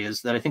edge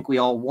areas that I think we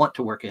all want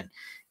to work in.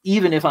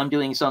 Even if I'm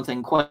doing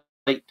something quite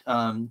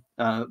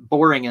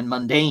boring and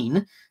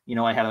mundane. You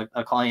know, I have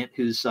a client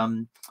who's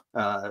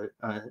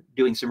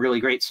doing some really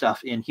great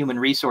stuff in human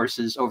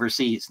resources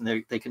overseas,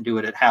 and they can do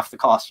it at half the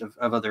cost of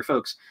other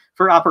folks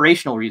for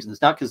operational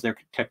reasons, not because their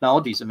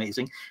technology is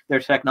amazing. Their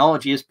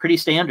technology is pretty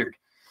standard.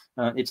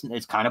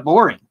 It's kind of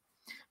boring,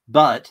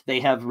 but they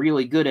have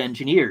really good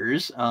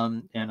engineers,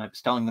 and I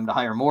was telling them to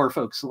hire more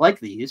folks like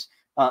these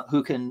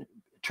who can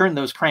turn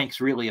those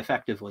cranks really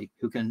effectively,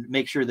 who can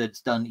make sure that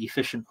it's done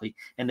efficiently,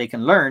 and they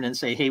can learn and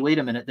say, hey, wait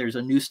a minute, there's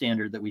a new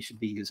standard that we should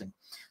be using.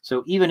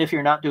 So even if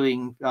you're not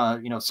doing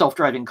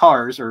self-driving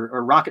cars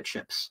or rocket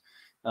ships,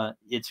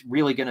 it's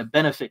really going to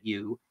benefit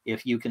you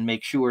if you can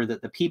make sure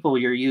that the people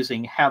you're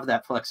using have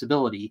that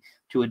flexibility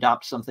to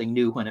adopt something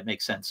new when it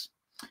makes sense.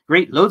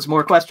 Great, loads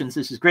more questions.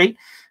 This is great.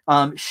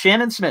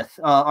 Shannon Smith,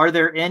 are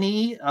there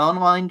any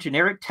online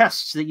generic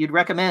tests that you'd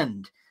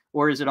recommend?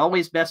 Or is it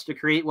always best to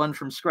create one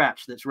from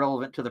scratch that's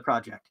relevant to the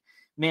project?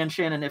 Man,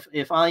 Shannon,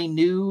 if I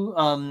knew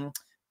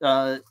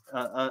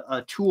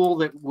a tool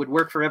that would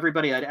work for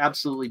everybody, I'd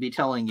absolutely be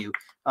telling you.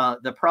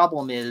 The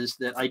problem is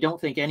that I don't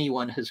think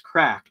anyone has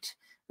cracked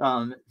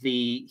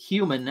the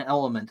human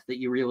element that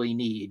you really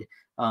need.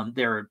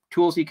 There are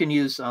tools you can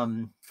use.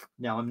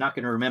 Now, I'm not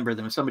going to remember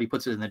them. If somebody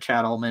puts it in the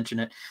chat, I'll mention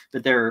it.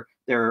 But there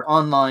are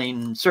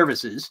online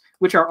services,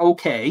 which are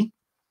okay.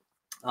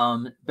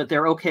 But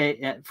they're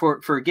okay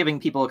for giving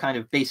people a kind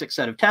of basic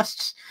set of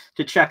tests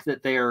to check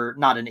that they're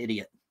not an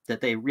idiot,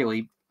 that they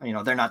really,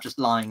 they're not just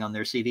lying on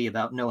their CV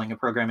about knowing a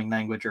programming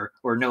language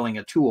or knowing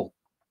a tool.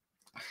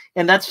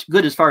 And that's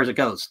good as far as it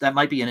goes. That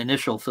might be an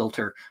initial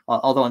filter,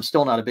 although I'm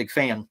still not a big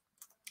fan.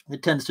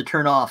 It tends to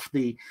turn off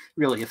the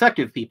really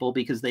effective people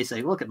because they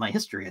say, look at my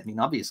history. I mean,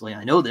 obviously,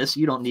 I know this.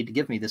 You don't need to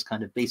give me this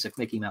kind of basic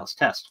Mickey Mouse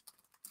test.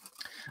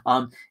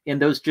 And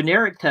those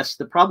generic tests,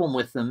 the problem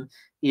with them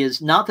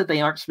is not that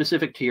they aren't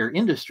specific to your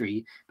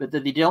industry, but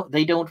that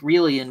they don't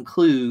really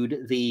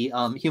include the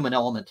human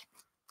element,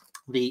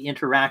 the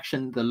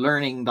interaction, the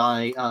learning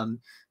by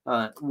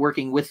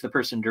working with the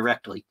person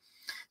directly.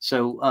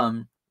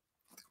 So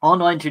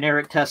online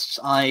generic tests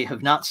I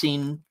have not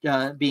seen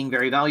being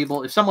very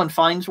valuable. If someone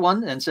finds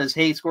one and says,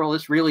 hey, Squirrel,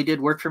 this really did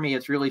work for me,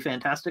 it's really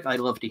fantastic, I'd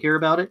love to hear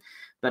about it.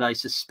 But I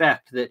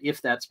suspect that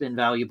if that's been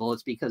valuable,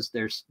 it's because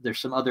there's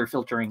some other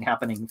filtering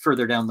happening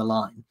further down the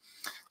line.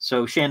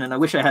 So Shannon, I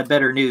wish I had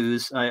better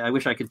news. I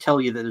wish I could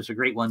tell you that there's a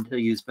great one to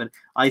use, but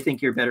I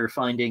think you're better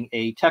finding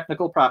a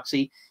technical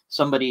proxy,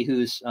 somebody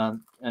who's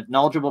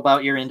knowledgeable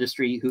about your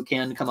industry, who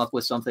can come up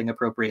with something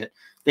appropriate.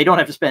 They don't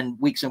have to spend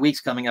weeks and weeks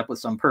coming up with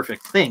some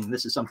perfect thing.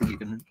 This is something you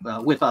can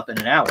whip up in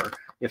an hour,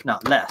 if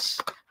not less,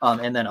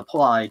 and then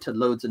apply to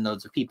loads and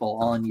loads of people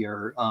on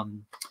your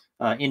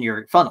in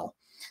your funnel.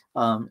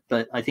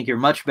 But I think you're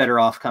much better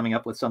off coming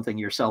up with something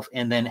yourself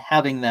and then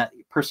having that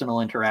personal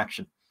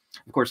interaction.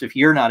 Of course, if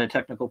you're not a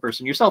technical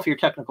person yourself, your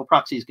technical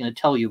proxy is going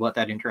to tell you what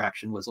that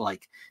interaction was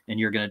like, and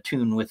you're going to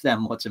tune with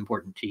them what's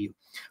important to you.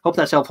 Hope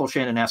that's helpful,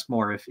 Shannon. Ask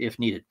more if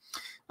needed.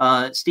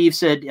 Steve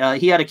said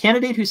he had a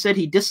candidate who said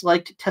he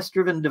disliked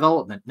test-driven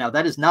development. Now,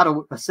 that is not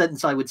a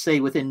sentence I would say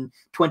within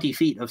 20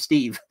 feet of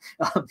Steve,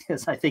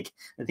 because I think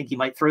he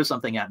might throw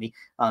something at me.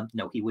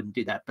 No, he wouldn't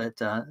do that,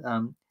 but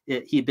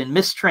he'd been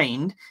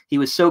mistrained. He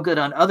was so good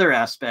on other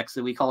aspects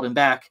that we called him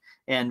back,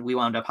 and we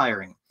wound up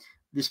hiring.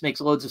 This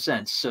makes loads of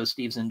sense. So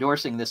Steve's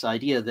endorsing this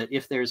idea that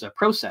if there's a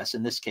process,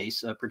 in this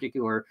case, a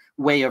particular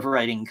way of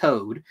writing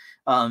code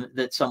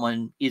that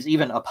someone is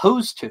even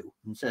opposed to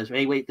and says,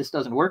 hey, wait, this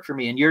doesn't work for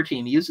me, and your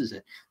team uses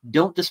it,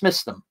 don't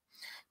dismiss them.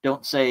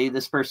 Don't say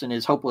this person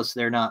is hopeless.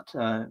 They're not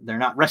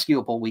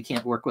rescuable. We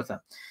can't work with them.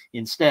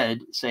 Instead,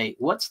 say,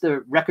 what's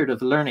the record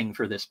of learning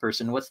for this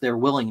person? What's their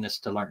willingness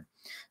to learn?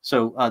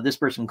 So this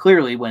person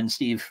clearly, when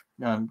Steve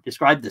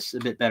described this a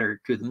bit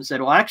better to them, said,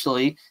 well,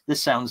 actually,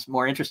 this sounds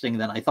more interesting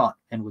than I thought,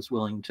 and was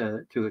willing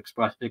to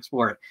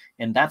explore it.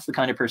 And that's the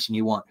kind of person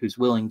you want, who's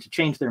willing to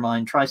change their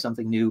mind, try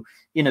something new,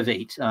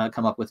 innovate,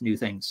 come up with new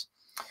things.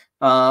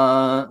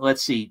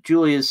 Let's see.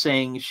 Julia is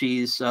saying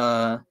she's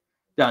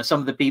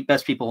some of the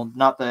best people,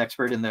 not the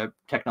expert in the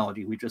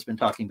technology. We've just been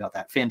talking about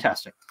that.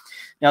 Fantastic.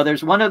 Now,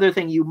 there's one other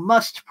thing you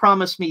must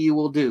promise me you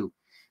will do.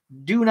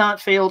 Do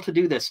not fail to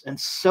do this. And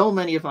so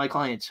many of my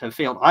clients have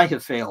failed. I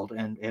have failed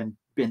and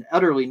been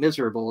utterly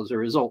miserable as a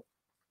result.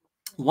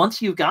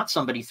 Once you've got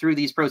somebody through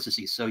these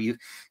processes, so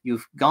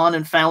you've gone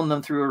and found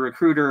them through a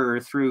recruiter or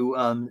through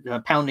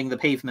pounding the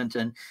pavement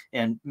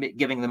and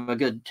giving them a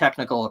good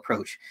technical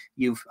approach,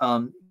 you've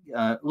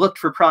looked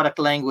for product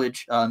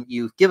language,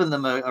 you've given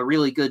them a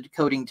really good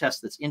coding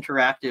test that's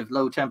interactive,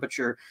 low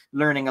temperature,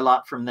 learning a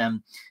lot from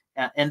them,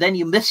 and then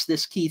you miss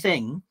this key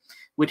thing,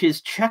 which is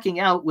checking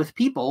out with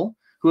people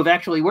who have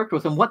actually worked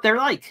with them what they're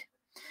like,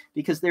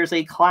 because there's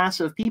a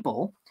class of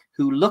people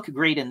who look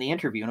great in the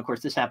interview. And of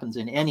course, this happens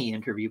in any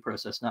interview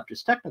process, not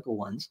just technical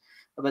ones,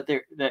 but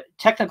the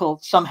technical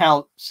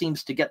somehow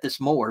seems to get this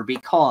more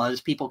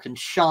because people can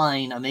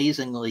shine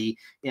amazingly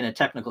in a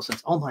technical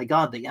sense. Oh my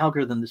God, the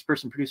algorithm this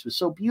person produced was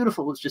so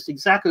beautiful. It's just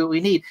exactly what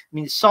we need. I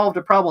mean, it solved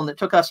a problem that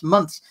took us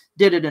months,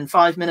 did it in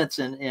 5 minutes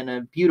in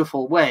a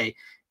beautiful way.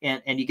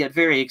 and you get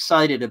very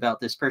excited about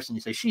this person.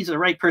 You say, she's the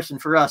right person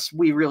for us.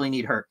 We really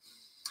need her.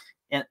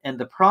 And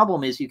the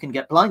problem is you can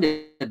get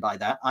blinded by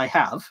that. I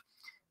have.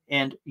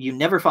 And you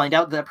never find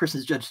out that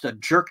person's just a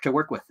jerk to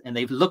work with, and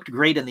they've looked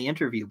great in the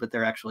interview, but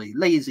they're actually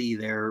lazy,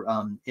 they're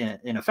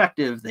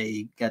ineffective,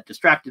 they get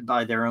distracted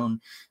by their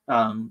own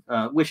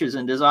wishes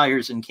and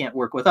desires and can't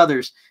work with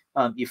others.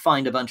 You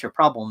find a bunch of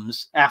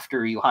problems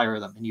after you hire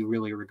them, and you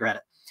really regret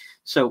it.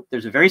 So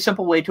there's a very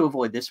simple way to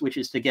avoid this, which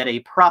is to get a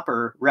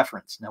proper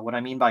reference. Now, what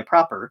I mean by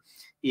proper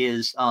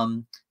is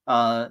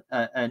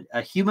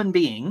a human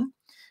being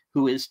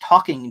who is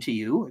talking to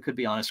you. It could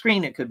be on a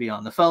screen, it could be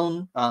on the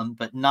phone,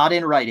 but not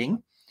in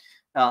writing.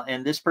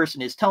 And this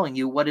person is telling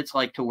you what it's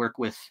like to work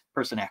with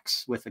person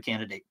X, with the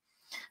candidate.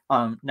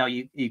 Now,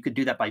 you could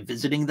do that by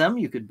visiting them.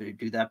 You could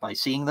do that by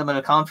seeing them at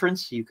a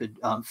conference. You could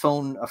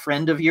phone a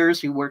friend of yours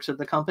who works at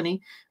the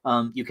company.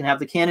 You can have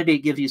the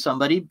candidate give you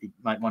somebody. You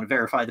might want to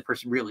verify the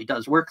person really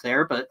does work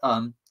there, but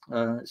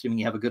assuming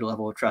you have a good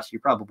level of trust, you're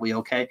probably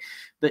okay.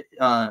 But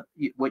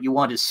what you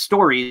want is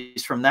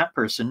stories from that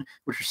person,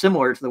 which are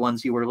similar to the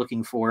ones you were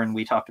looking for, and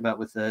we talked about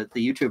with the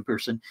YouTube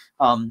person.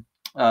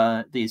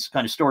 These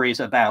kind of stories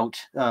about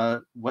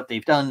what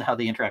they've done, how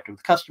they interacted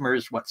with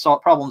customers, what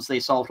problems they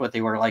solved, what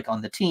they were like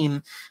on the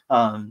team,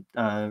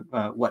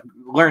 what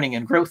learning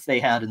and growth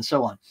they had, and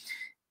so on.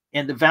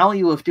 And the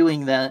value of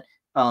doing that,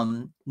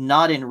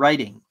 not in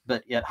writing,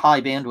 but at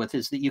high bandwidth,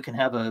 is that you can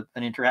have an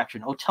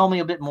interaction. Oh, tell me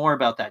a bit more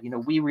about that.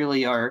 We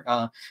really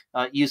are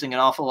using an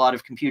awful lot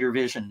of computer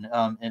vision.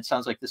 And it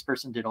sounds like this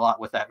person did a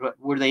lot with that.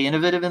 Were they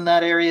innovative in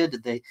that area?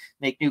 Did they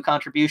make new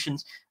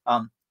contributions?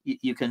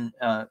 You can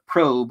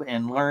probe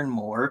and learn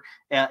more,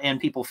 and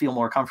people feel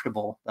more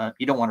comfortable.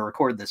 You don't want to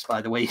record this,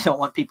 by the way. You don't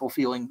want people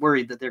feeling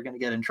worried that they're going to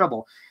get in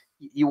trouble.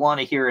 You want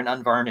to hear an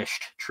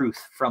unvarnished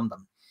truth from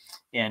them.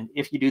 And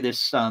if you do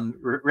this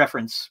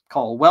reference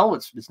call well,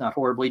 it's not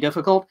horribly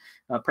difficult.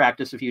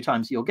 Practice a few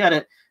times, you'll get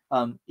it.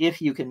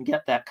 If you can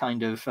get that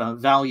kind of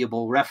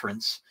valuable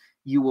reference,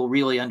 you will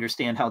really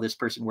understand how this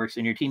person works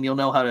in your team. You'll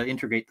know how to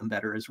integrate them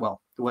better as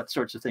well. What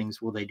sorts of things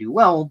will they do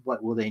well?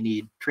 What will they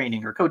need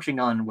training or coaching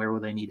on? Where will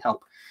they need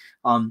help?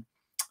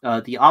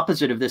 The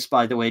opposite of this,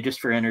 by the way,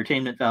 just for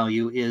entertainment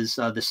value, is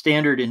the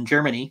standard in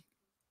Germany,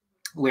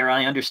 where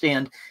I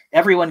understand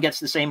everyone gets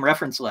the same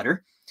reference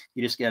letter.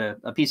 You just get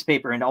a piece of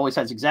paper, and it always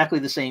has exactly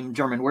the same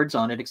German words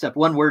on it, except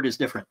one word is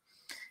different.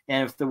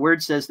 And if the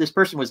word says this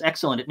person was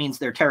excellent, it means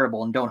they're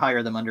terrible and don't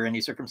hire them under any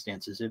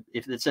circumstances.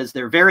 If it says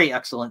they're very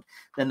excellent,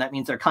 then that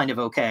means they're kind of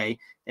okay.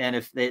 And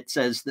if it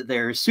says that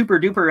they're super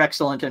duper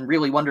excellent and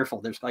really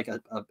wonderful, there's like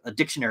a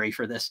dictionary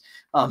for this,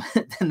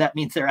 then that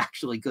means they're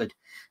actually good.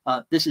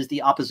 This is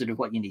the opposite of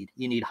what you need.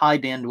 You need high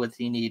bandwidth.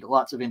 You need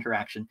lots of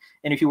interaction.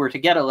 And if you were to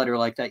get a letter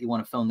like that, you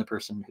want to phone the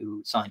person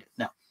who signed it.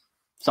 Now,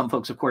 some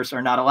folks, of course,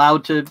 are not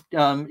allowed to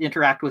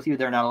interact with you.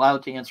 They're not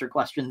allowed to answer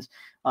questions.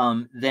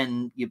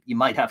 Then you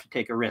might have to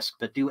take a risk,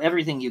 but do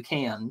everything you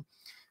can,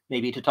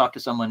 maybe to talk to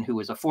someone who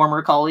is a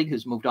former colleague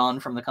who's moved on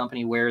from the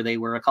company where they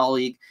were a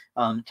colleague.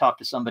 Talk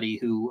to somebody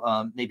who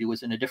maybe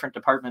was in a different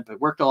department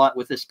but worked a lot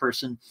with this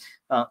person.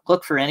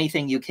 Look for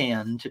anything you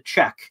can to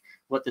check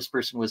what this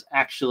person was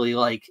actually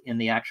like in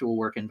the actual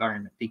work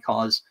environment,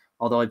 because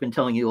although I've been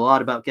telling you a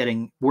lot about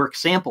getting work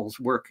samples,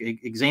 work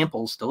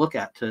examples to look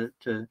at,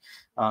 to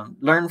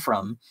learn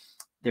from,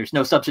 there's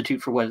no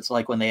substitute for what it's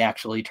like when they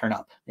actually turn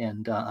up.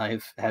 And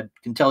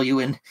can tell you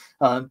in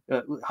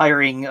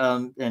hiring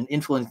and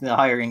influencing the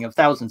hiring of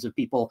thousands of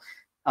people,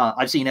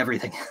 I've seen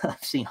everything.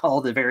 I've seen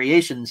all the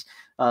variations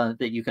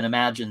that you can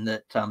imagine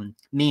that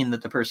mean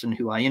that the person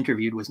who I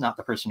interviewed was not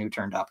the person who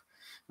turned up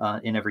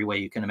in every way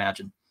you can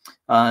imagine.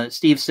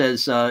 Steve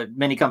says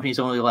many companies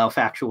only allow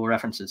factual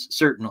references.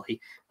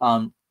 Certainly.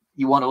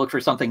 You want to look for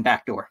something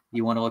backdoor.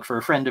 You want to look for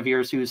a friend of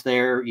yours who's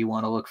there. You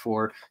want to look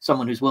for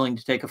someone who's willing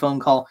to take a phone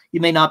call. You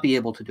may not be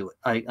able to do it.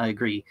 I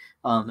agree.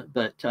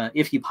 But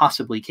if you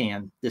possibly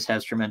can, this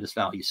has tremendous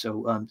value.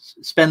 So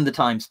spend the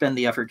time, spend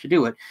the effort to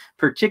do it,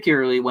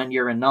 particularly when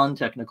you're a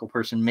non-technical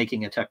person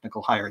making a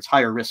technical hire. It's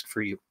higher risk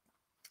for you.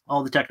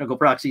 All the technical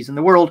proxies in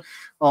the world,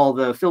 all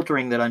the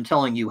filtering that I'm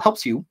telling you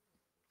helps you.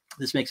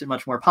 This makes it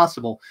much more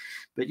possible,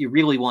 but you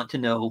really want to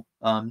know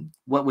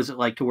what was it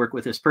like to work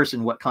with this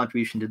person? What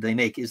contribution did they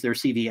make? Is their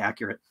CV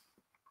accurate?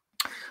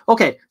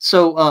 Okay,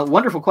 so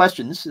wonderful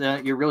questions.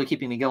 You're really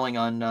keeping me going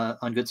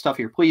on good stuff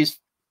here. Please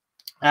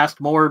ask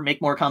more, make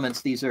more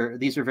comments. These are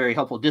very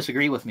helpful.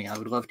 Disagree with me. I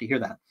would love to hear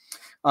that.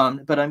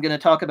 But I'm going to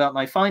talk about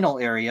my final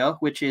area,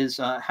 which is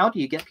how do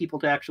you get people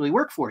to actually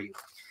work for you?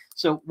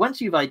 So once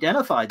you've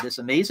identified this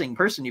amazing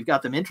person, you've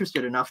got them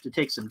interested enough to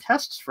take some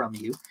tests from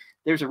you,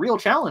 there's a real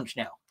challenge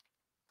now.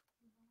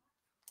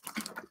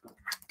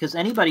 Because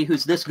anybody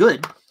who's this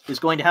good is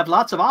going to have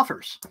lots of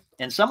offers.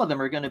 And some of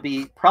them are going to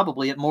be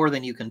probably at more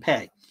than you can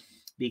pay.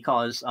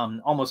 Because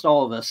almost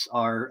all of us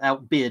are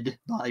outbid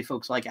by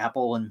folks like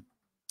Apple and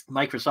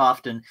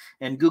Microsoft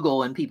and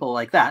Google and people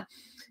like that.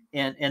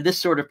 And this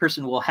sort of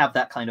person will have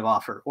that kind of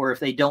offer. Or if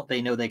they don't,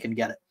 they know they can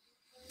get it.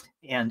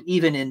 And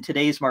even in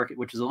today's market,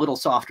 which is a little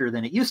softer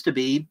than it used to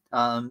be,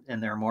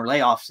 and there are more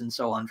layoffs and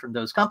so on from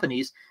those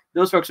companies,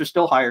 those folks are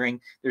still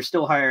hiring. They're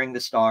still hiring the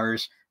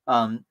stars.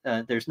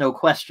 There's no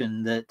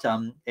question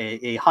that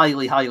a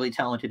highly, highly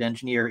talented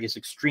engineer is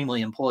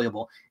extremely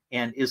employable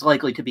and is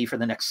likely to be for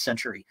the next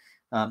century.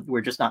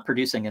 We're just not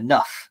producing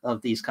enough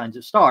of these kinds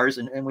of stars,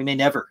 and we may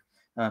never.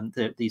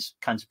 These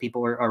kinds of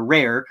people are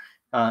rare,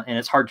 and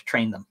it's hard to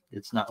train them.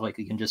 It's not like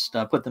you can just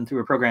put them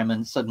through a program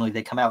and suddenly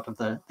they come out of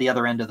the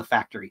other end of the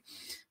factory.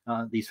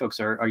 These folks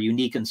are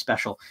unique and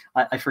special.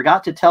 I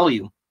forgot to tell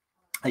you,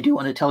 I do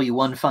want to tell you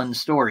one fun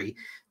story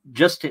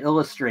just to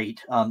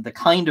illustrate the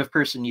kind of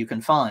person you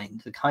can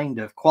find, the kind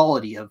of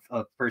quality of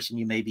person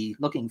you may be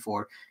looking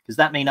for, because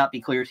that may not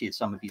be clear to you.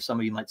 Some of you. Some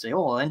of you might say,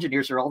 oh, well,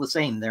 engineers are all the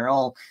same. They're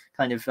all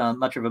kind of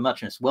much of a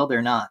muchness. Well,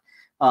 they're not.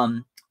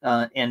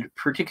 And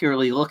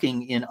particularly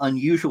looking in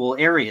unusual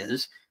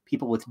areas,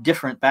 people with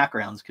different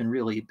backgrounds can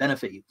really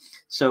benefit you.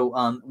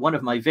 So one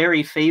of my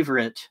very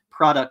favorite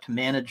product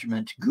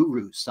management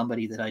gurus,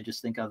 somebody that I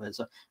just think of as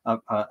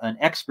an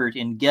expert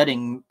in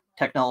getting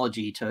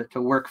technology to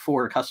work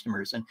for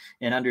customers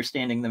and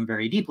understanding them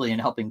very deeply and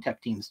helping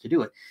tech teams to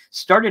do it,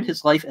 started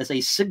his life as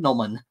a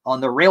signalman on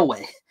the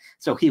railway.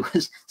 So he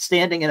was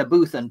standing in a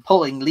booth and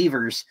pulling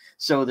levers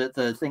so that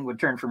the thing would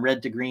turn from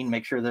red to green,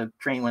 make sure the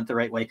train went the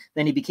right way.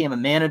 Then he became a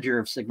manager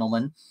of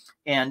signalmen.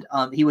 And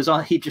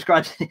he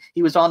described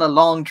he was on a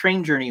long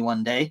train journey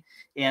one day,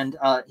 and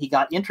he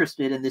got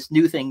interested in this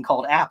new thing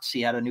called apps.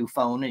 He had a new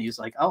phone, and he was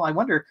like, oh, I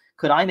wonder,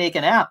 could I make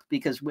an app?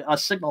 Because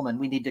us signalmen,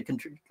 we need to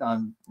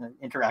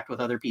interact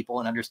with other people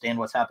and understand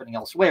what's happening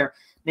elsewhere.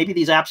 Maybe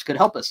these apps could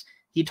help us.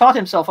 He taught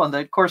himself on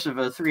the course of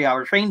a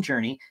 3-hour train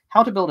journey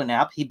how to build an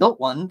app. He built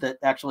one that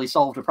actually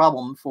solved a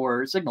problem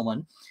for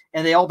signalmen,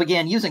 and they all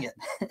began using it.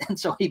 And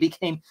so he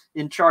became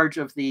in charge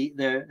of the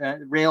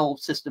rail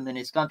system in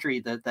his country,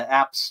 the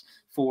apps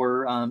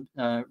for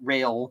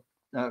rail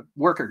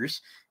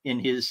workers in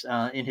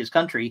his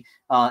country.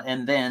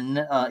 And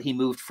then he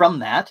moved from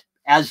that,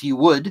 as you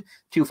would,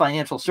 to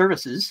financial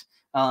services.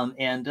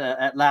 And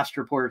at last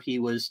report, he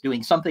was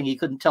doing something he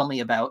couldn't tell me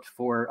about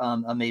for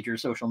a major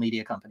social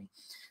media company.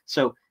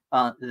 So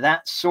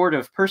that sort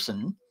of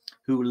person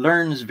who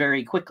learns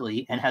very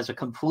quickly and has a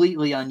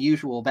completely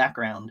unusual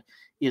background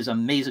is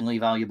amazingly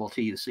valuable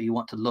to you. So you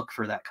want to look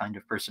for that kind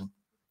of person.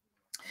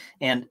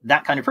 And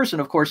that kind of person,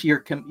 of course,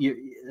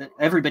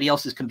 everybody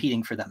else is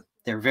competing for them.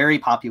 They're very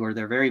popular.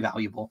 They're very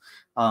valuable.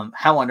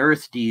 How on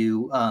earth do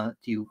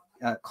you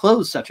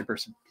close such a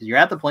person? Because you're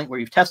at the point where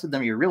you've tested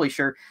them. You're really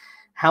sure.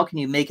 How can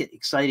you make it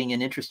exciting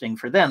and interesting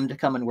for them to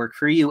come and work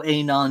for you,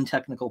 a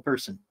non-technical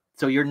person?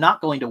 So you're not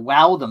going to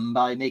wow them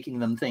by making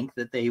them think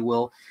that they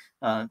will,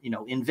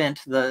 invent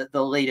the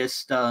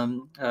latest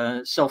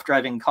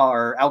self-driving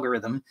car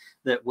algorithm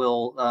that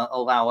will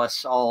allow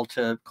us all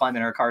to climb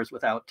in our cars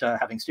without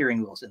having steering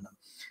wheels in them.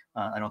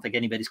 I don't think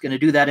anybody's going to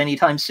do that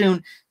anytime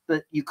soon,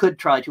 but you could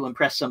try to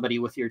impress somebody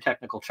with your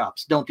technical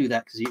chops. Don't do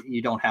that because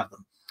you don't have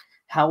them.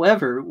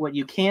 However, what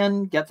you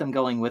can get them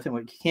going with and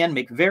what you can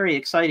make very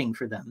exciting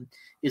for them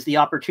is the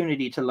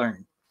opportunity to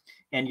learn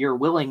and your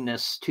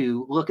willingness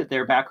to look at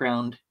their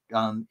background,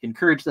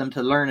 encourage them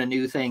to learn a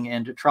new thing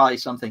and to try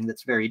something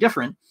that's very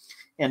different,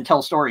 and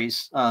tell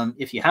stories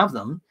if you have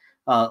them,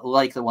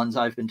 like the ones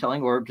I've been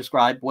telling, or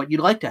describe what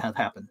you'd like to have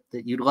happen,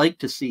 that you'd like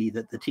to see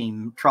that the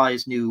team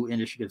tries new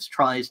initiatives,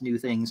 tries new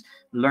things,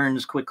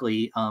 learns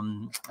quickly,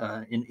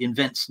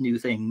 invents new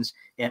things,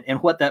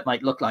 and what that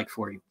might look like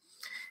for you.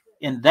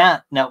 And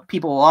that, now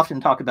people will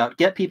often talk about,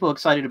 get people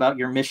excited about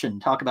your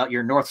mission, talk about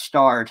your North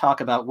Star, talk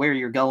about where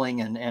you're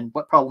going and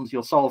what problems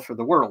you'll solve for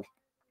the world.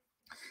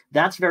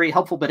 That's very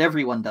helpful, but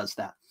everyone does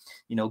that.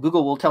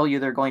 Google will tell you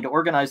they're going to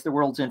organize the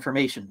world's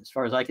information. As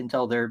far as I can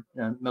tell, they're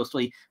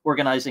mostly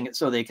organizing it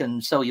so they can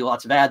sell you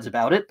lots of ads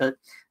about it. But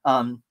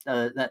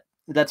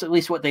that's at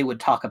least what they would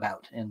talk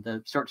about and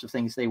the sorts of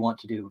things they want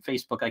to do.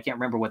 Facebook, I can't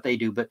remember what they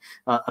do, but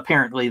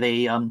apparently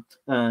they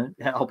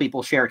help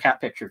people share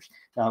cat pictures,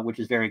 which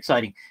is very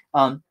exciting.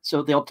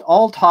 So they'll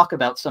all talk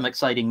about some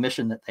exciting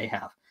mission that they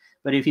have.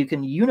 But if you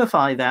can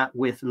unify that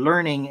with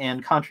learning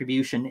and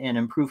contribution and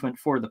improvement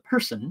for the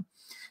person,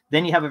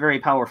 then you have a very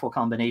powerful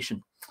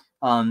combination.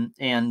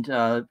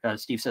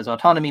 Steve says,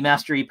 autonomy,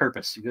 mastery,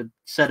 purpose, a good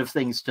set of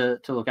things to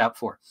look out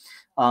for.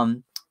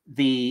 One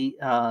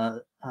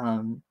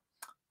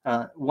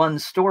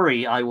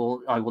story I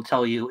will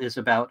tell you is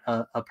about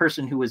a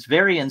person who was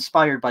very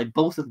inspired by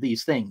both of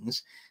these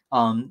things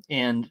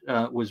and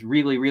was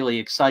really, really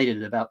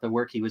excited about the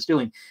work he was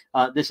doing.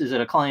 This is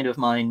at a client of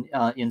mine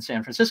in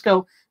San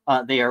Francisco.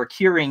 They are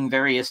curing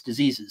various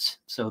diseases.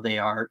 So they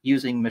are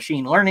using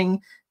machine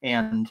learning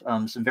and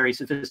some very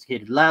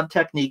sophisticated lab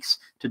techniques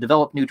to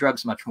develop new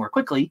drugs much more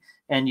quickly.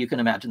 And you can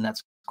imagine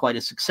that's quite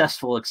a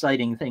successful,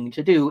 exciting thing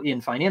to do in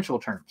financial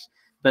terms.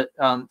 But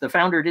the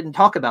founder didn't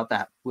talk about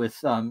that with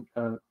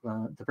the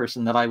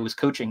person that I was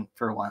coaching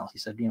for a while. He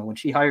said, when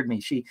she hired me,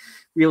 she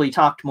really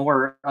talked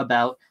more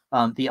about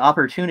the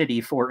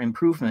opportunity for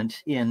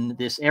improvement in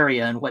this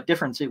area and what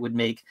difference it would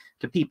make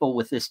to people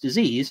with this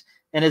disease.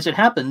 And as it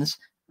happens,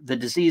 the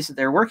disease that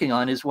they're working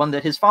on is one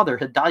that his father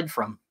had died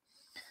from.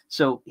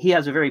 So he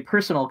has a very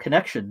personal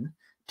connection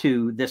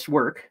to this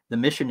work. The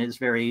mission is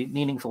very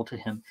meaningful to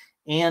him,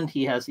 and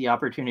he has the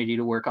opportunity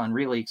to work on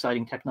really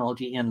exciting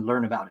technology and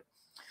learn about it.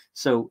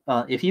 So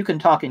if you can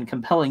talk in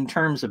compelling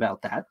terms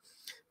about that,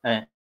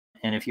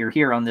 and if you're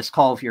here on this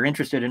call, if you're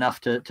interested enough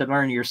to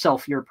learn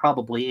yourself, you're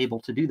probably able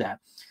to do that.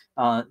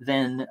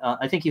 Then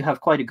I think you have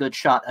quite a good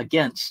shot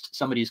against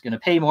somebody who's going to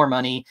pay more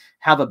money,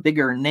 have a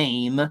bigger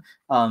name.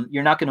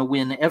 You're not going to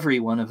win every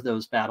one of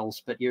those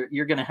battles, but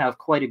you're going to have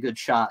quite a good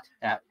shot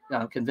at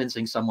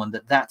convincing someone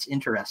that that's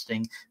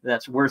interesting,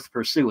 that's worth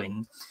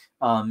pursuing,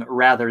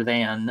 rather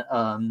than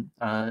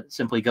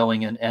simply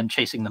going and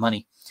chasing the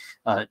money,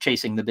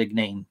 chasing the big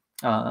name.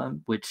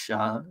 Which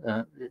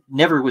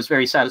never was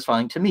very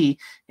satisfying to me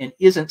and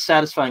isn't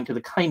satisfying to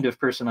the kind of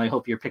person I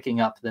hope you're picking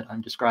up that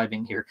I'm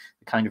describing here,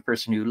 the kind of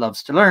person who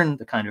loves to learn,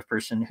 the kind of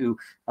person who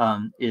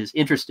is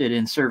interested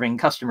in serving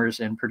customers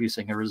and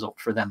producing a result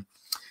for them.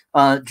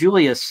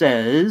 Julia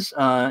says,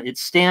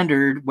 it's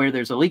standard where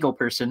there's a legal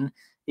person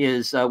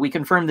is we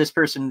confirm this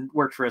person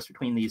worked for us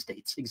between these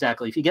dates.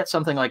 Exactly. If you get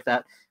something like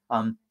that,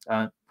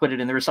 put it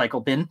in the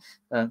recycle bin.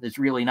 It's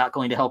really not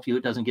going to help you.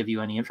 It doesn't give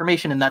you any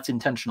information, and that's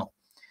intentional.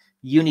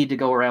 You need to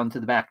go around to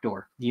the back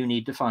door. You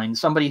need to find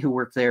somebody who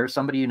worked there,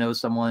 somebody who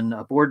knows someone,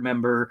 a board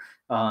member.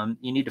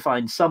 You need to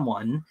find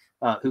someone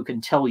who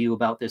can tell you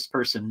about this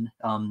person.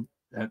 I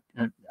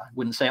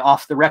wouldn't say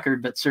off the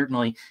record, but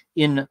certainly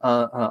in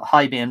a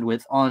high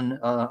bandwidth on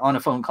a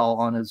phone call,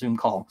 on a Zoom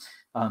call,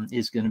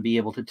 is going to be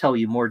able to tell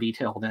you more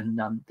detail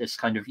than this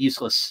kind of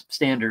useless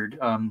standard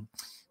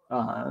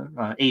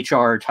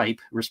HR type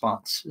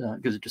response,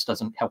 because it just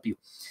doesn't help you.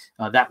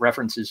 That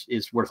reference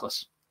is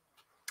worthless.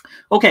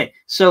 Okay,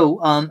 so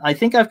I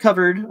think I've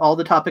covered all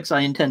the topics I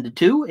intended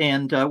to,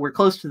 and we're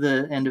close to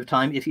the end of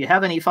time. If you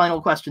have any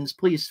final questions,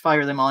 please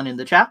fire them on in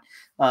the chat.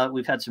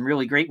 We've had some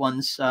really great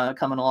ones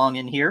coming along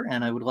in here,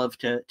 and I would love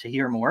to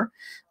hear more.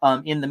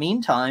 In the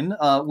meantime,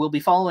 we'll be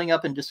following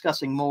up and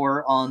discussing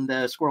more on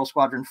the Squirrel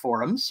Squadron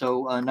forums.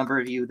 So a number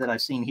of you that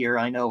I've seen here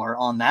I know are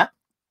on that.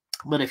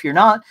 But if you're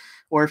not,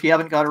 or if you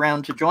haven't got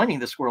around to joining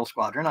the Squirrel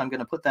Squadron, I'm going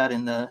to put that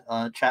in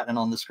the chat and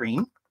on the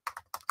screen.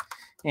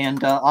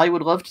 And I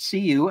would love to see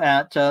you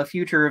at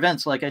future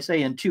events, like I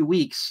say, in 2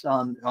 weeks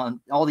on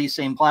all these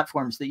same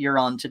platforms that you're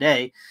on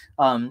today.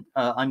 I'm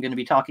going to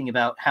be talking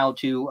about how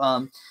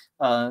to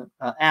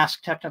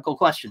ask technical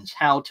questions,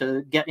 how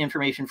to get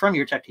information from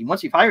your tech team.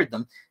 Once you've hired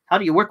them, how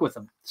do you work with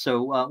them?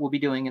 So we'll be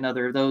doing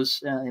another of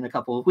those in a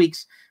couple of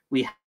weeks.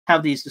 We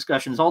have these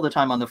discussions all the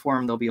time on the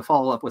forum. There'll be a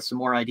follow-up with some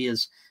more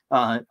ideas,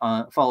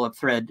 follow-up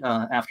thread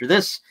after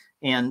this.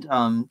 And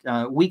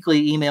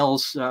weekly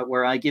emails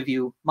where I give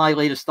you my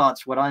latest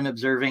thoughts, what I'm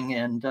observing,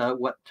 and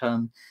what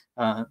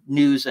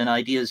news and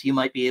ideas you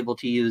might be able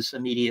to use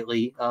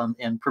immediately,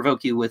 and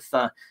provoke you with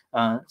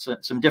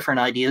some different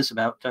ideas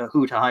about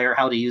who to hire,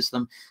 how to use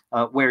them,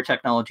 where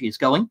technology is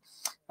going.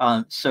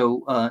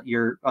 So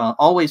you're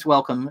always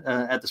welcome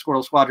at the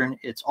Squirrel Squadron.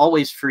 It's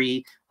always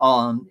free,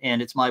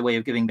 and it's my way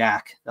of giving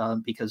back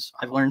because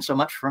I've learned so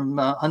much from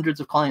hundreds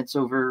of clients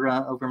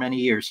over many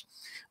years.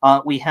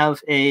 We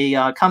have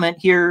a comment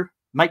here.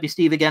 Might be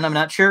Steve again, I'm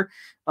not sure.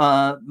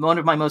 One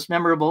of my most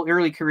memorable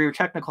early career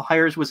technical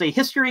hires was a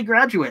history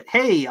graduate.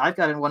 Hey, I've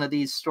got one of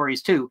these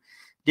stories too.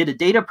 Did a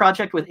data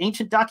project with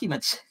ancient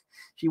documents.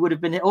 She would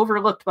have been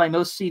overlooked by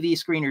most CV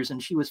screeners,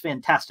 and she was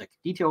fantastic.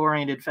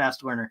 Detail-oriented,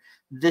 fast learner.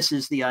 This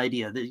is the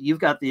idea. You've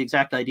got the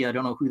exact idea. I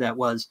don't know who that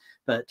was,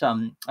 but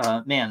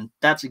man,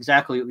 that's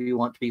exactly what we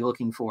want to be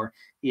looking for,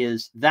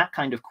 is that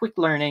kind of quick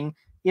learning,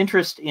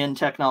 interest in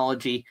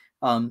technology,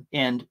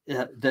 and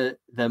the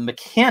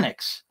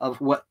mechanics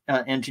of what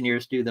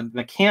engineers do, the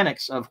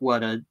mechanics of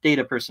what a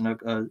data person,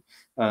 a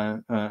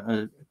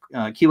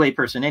QA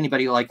person,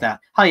 anybody like that.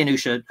 Hi,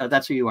 Anusha,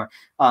 that's who you are.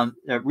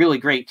 A really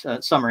great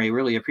summary,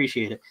 really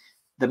appreciate it.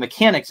 The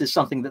mechanics is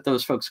something that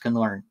those folks can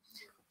learn,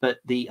 but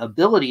the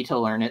ability to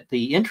learn it,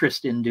 the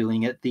interest in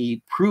doing it,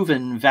 the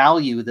proven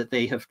value that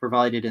they have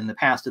provided in the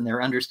past in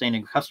their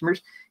understanding of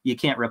customers, you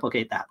can't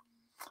replicate that.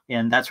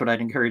 And that's what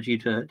I'd encourage you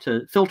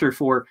to filter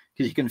for,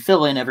 because you can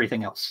fill in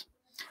everything else.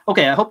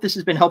 Okay, I hope this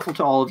has been helpful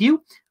to all of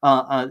you.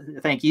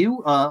 Thank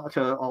you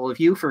to all of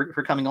you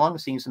for coming on. We're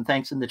seeing some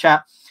thanks in the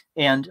chat.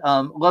 And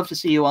love to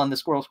see you on the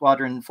Squirrel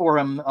Squadron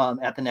forum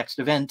at the next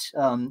event.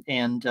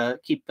 And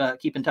keep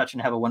in touch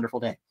and have a wonderful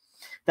day.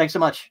 Thanks so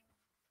much.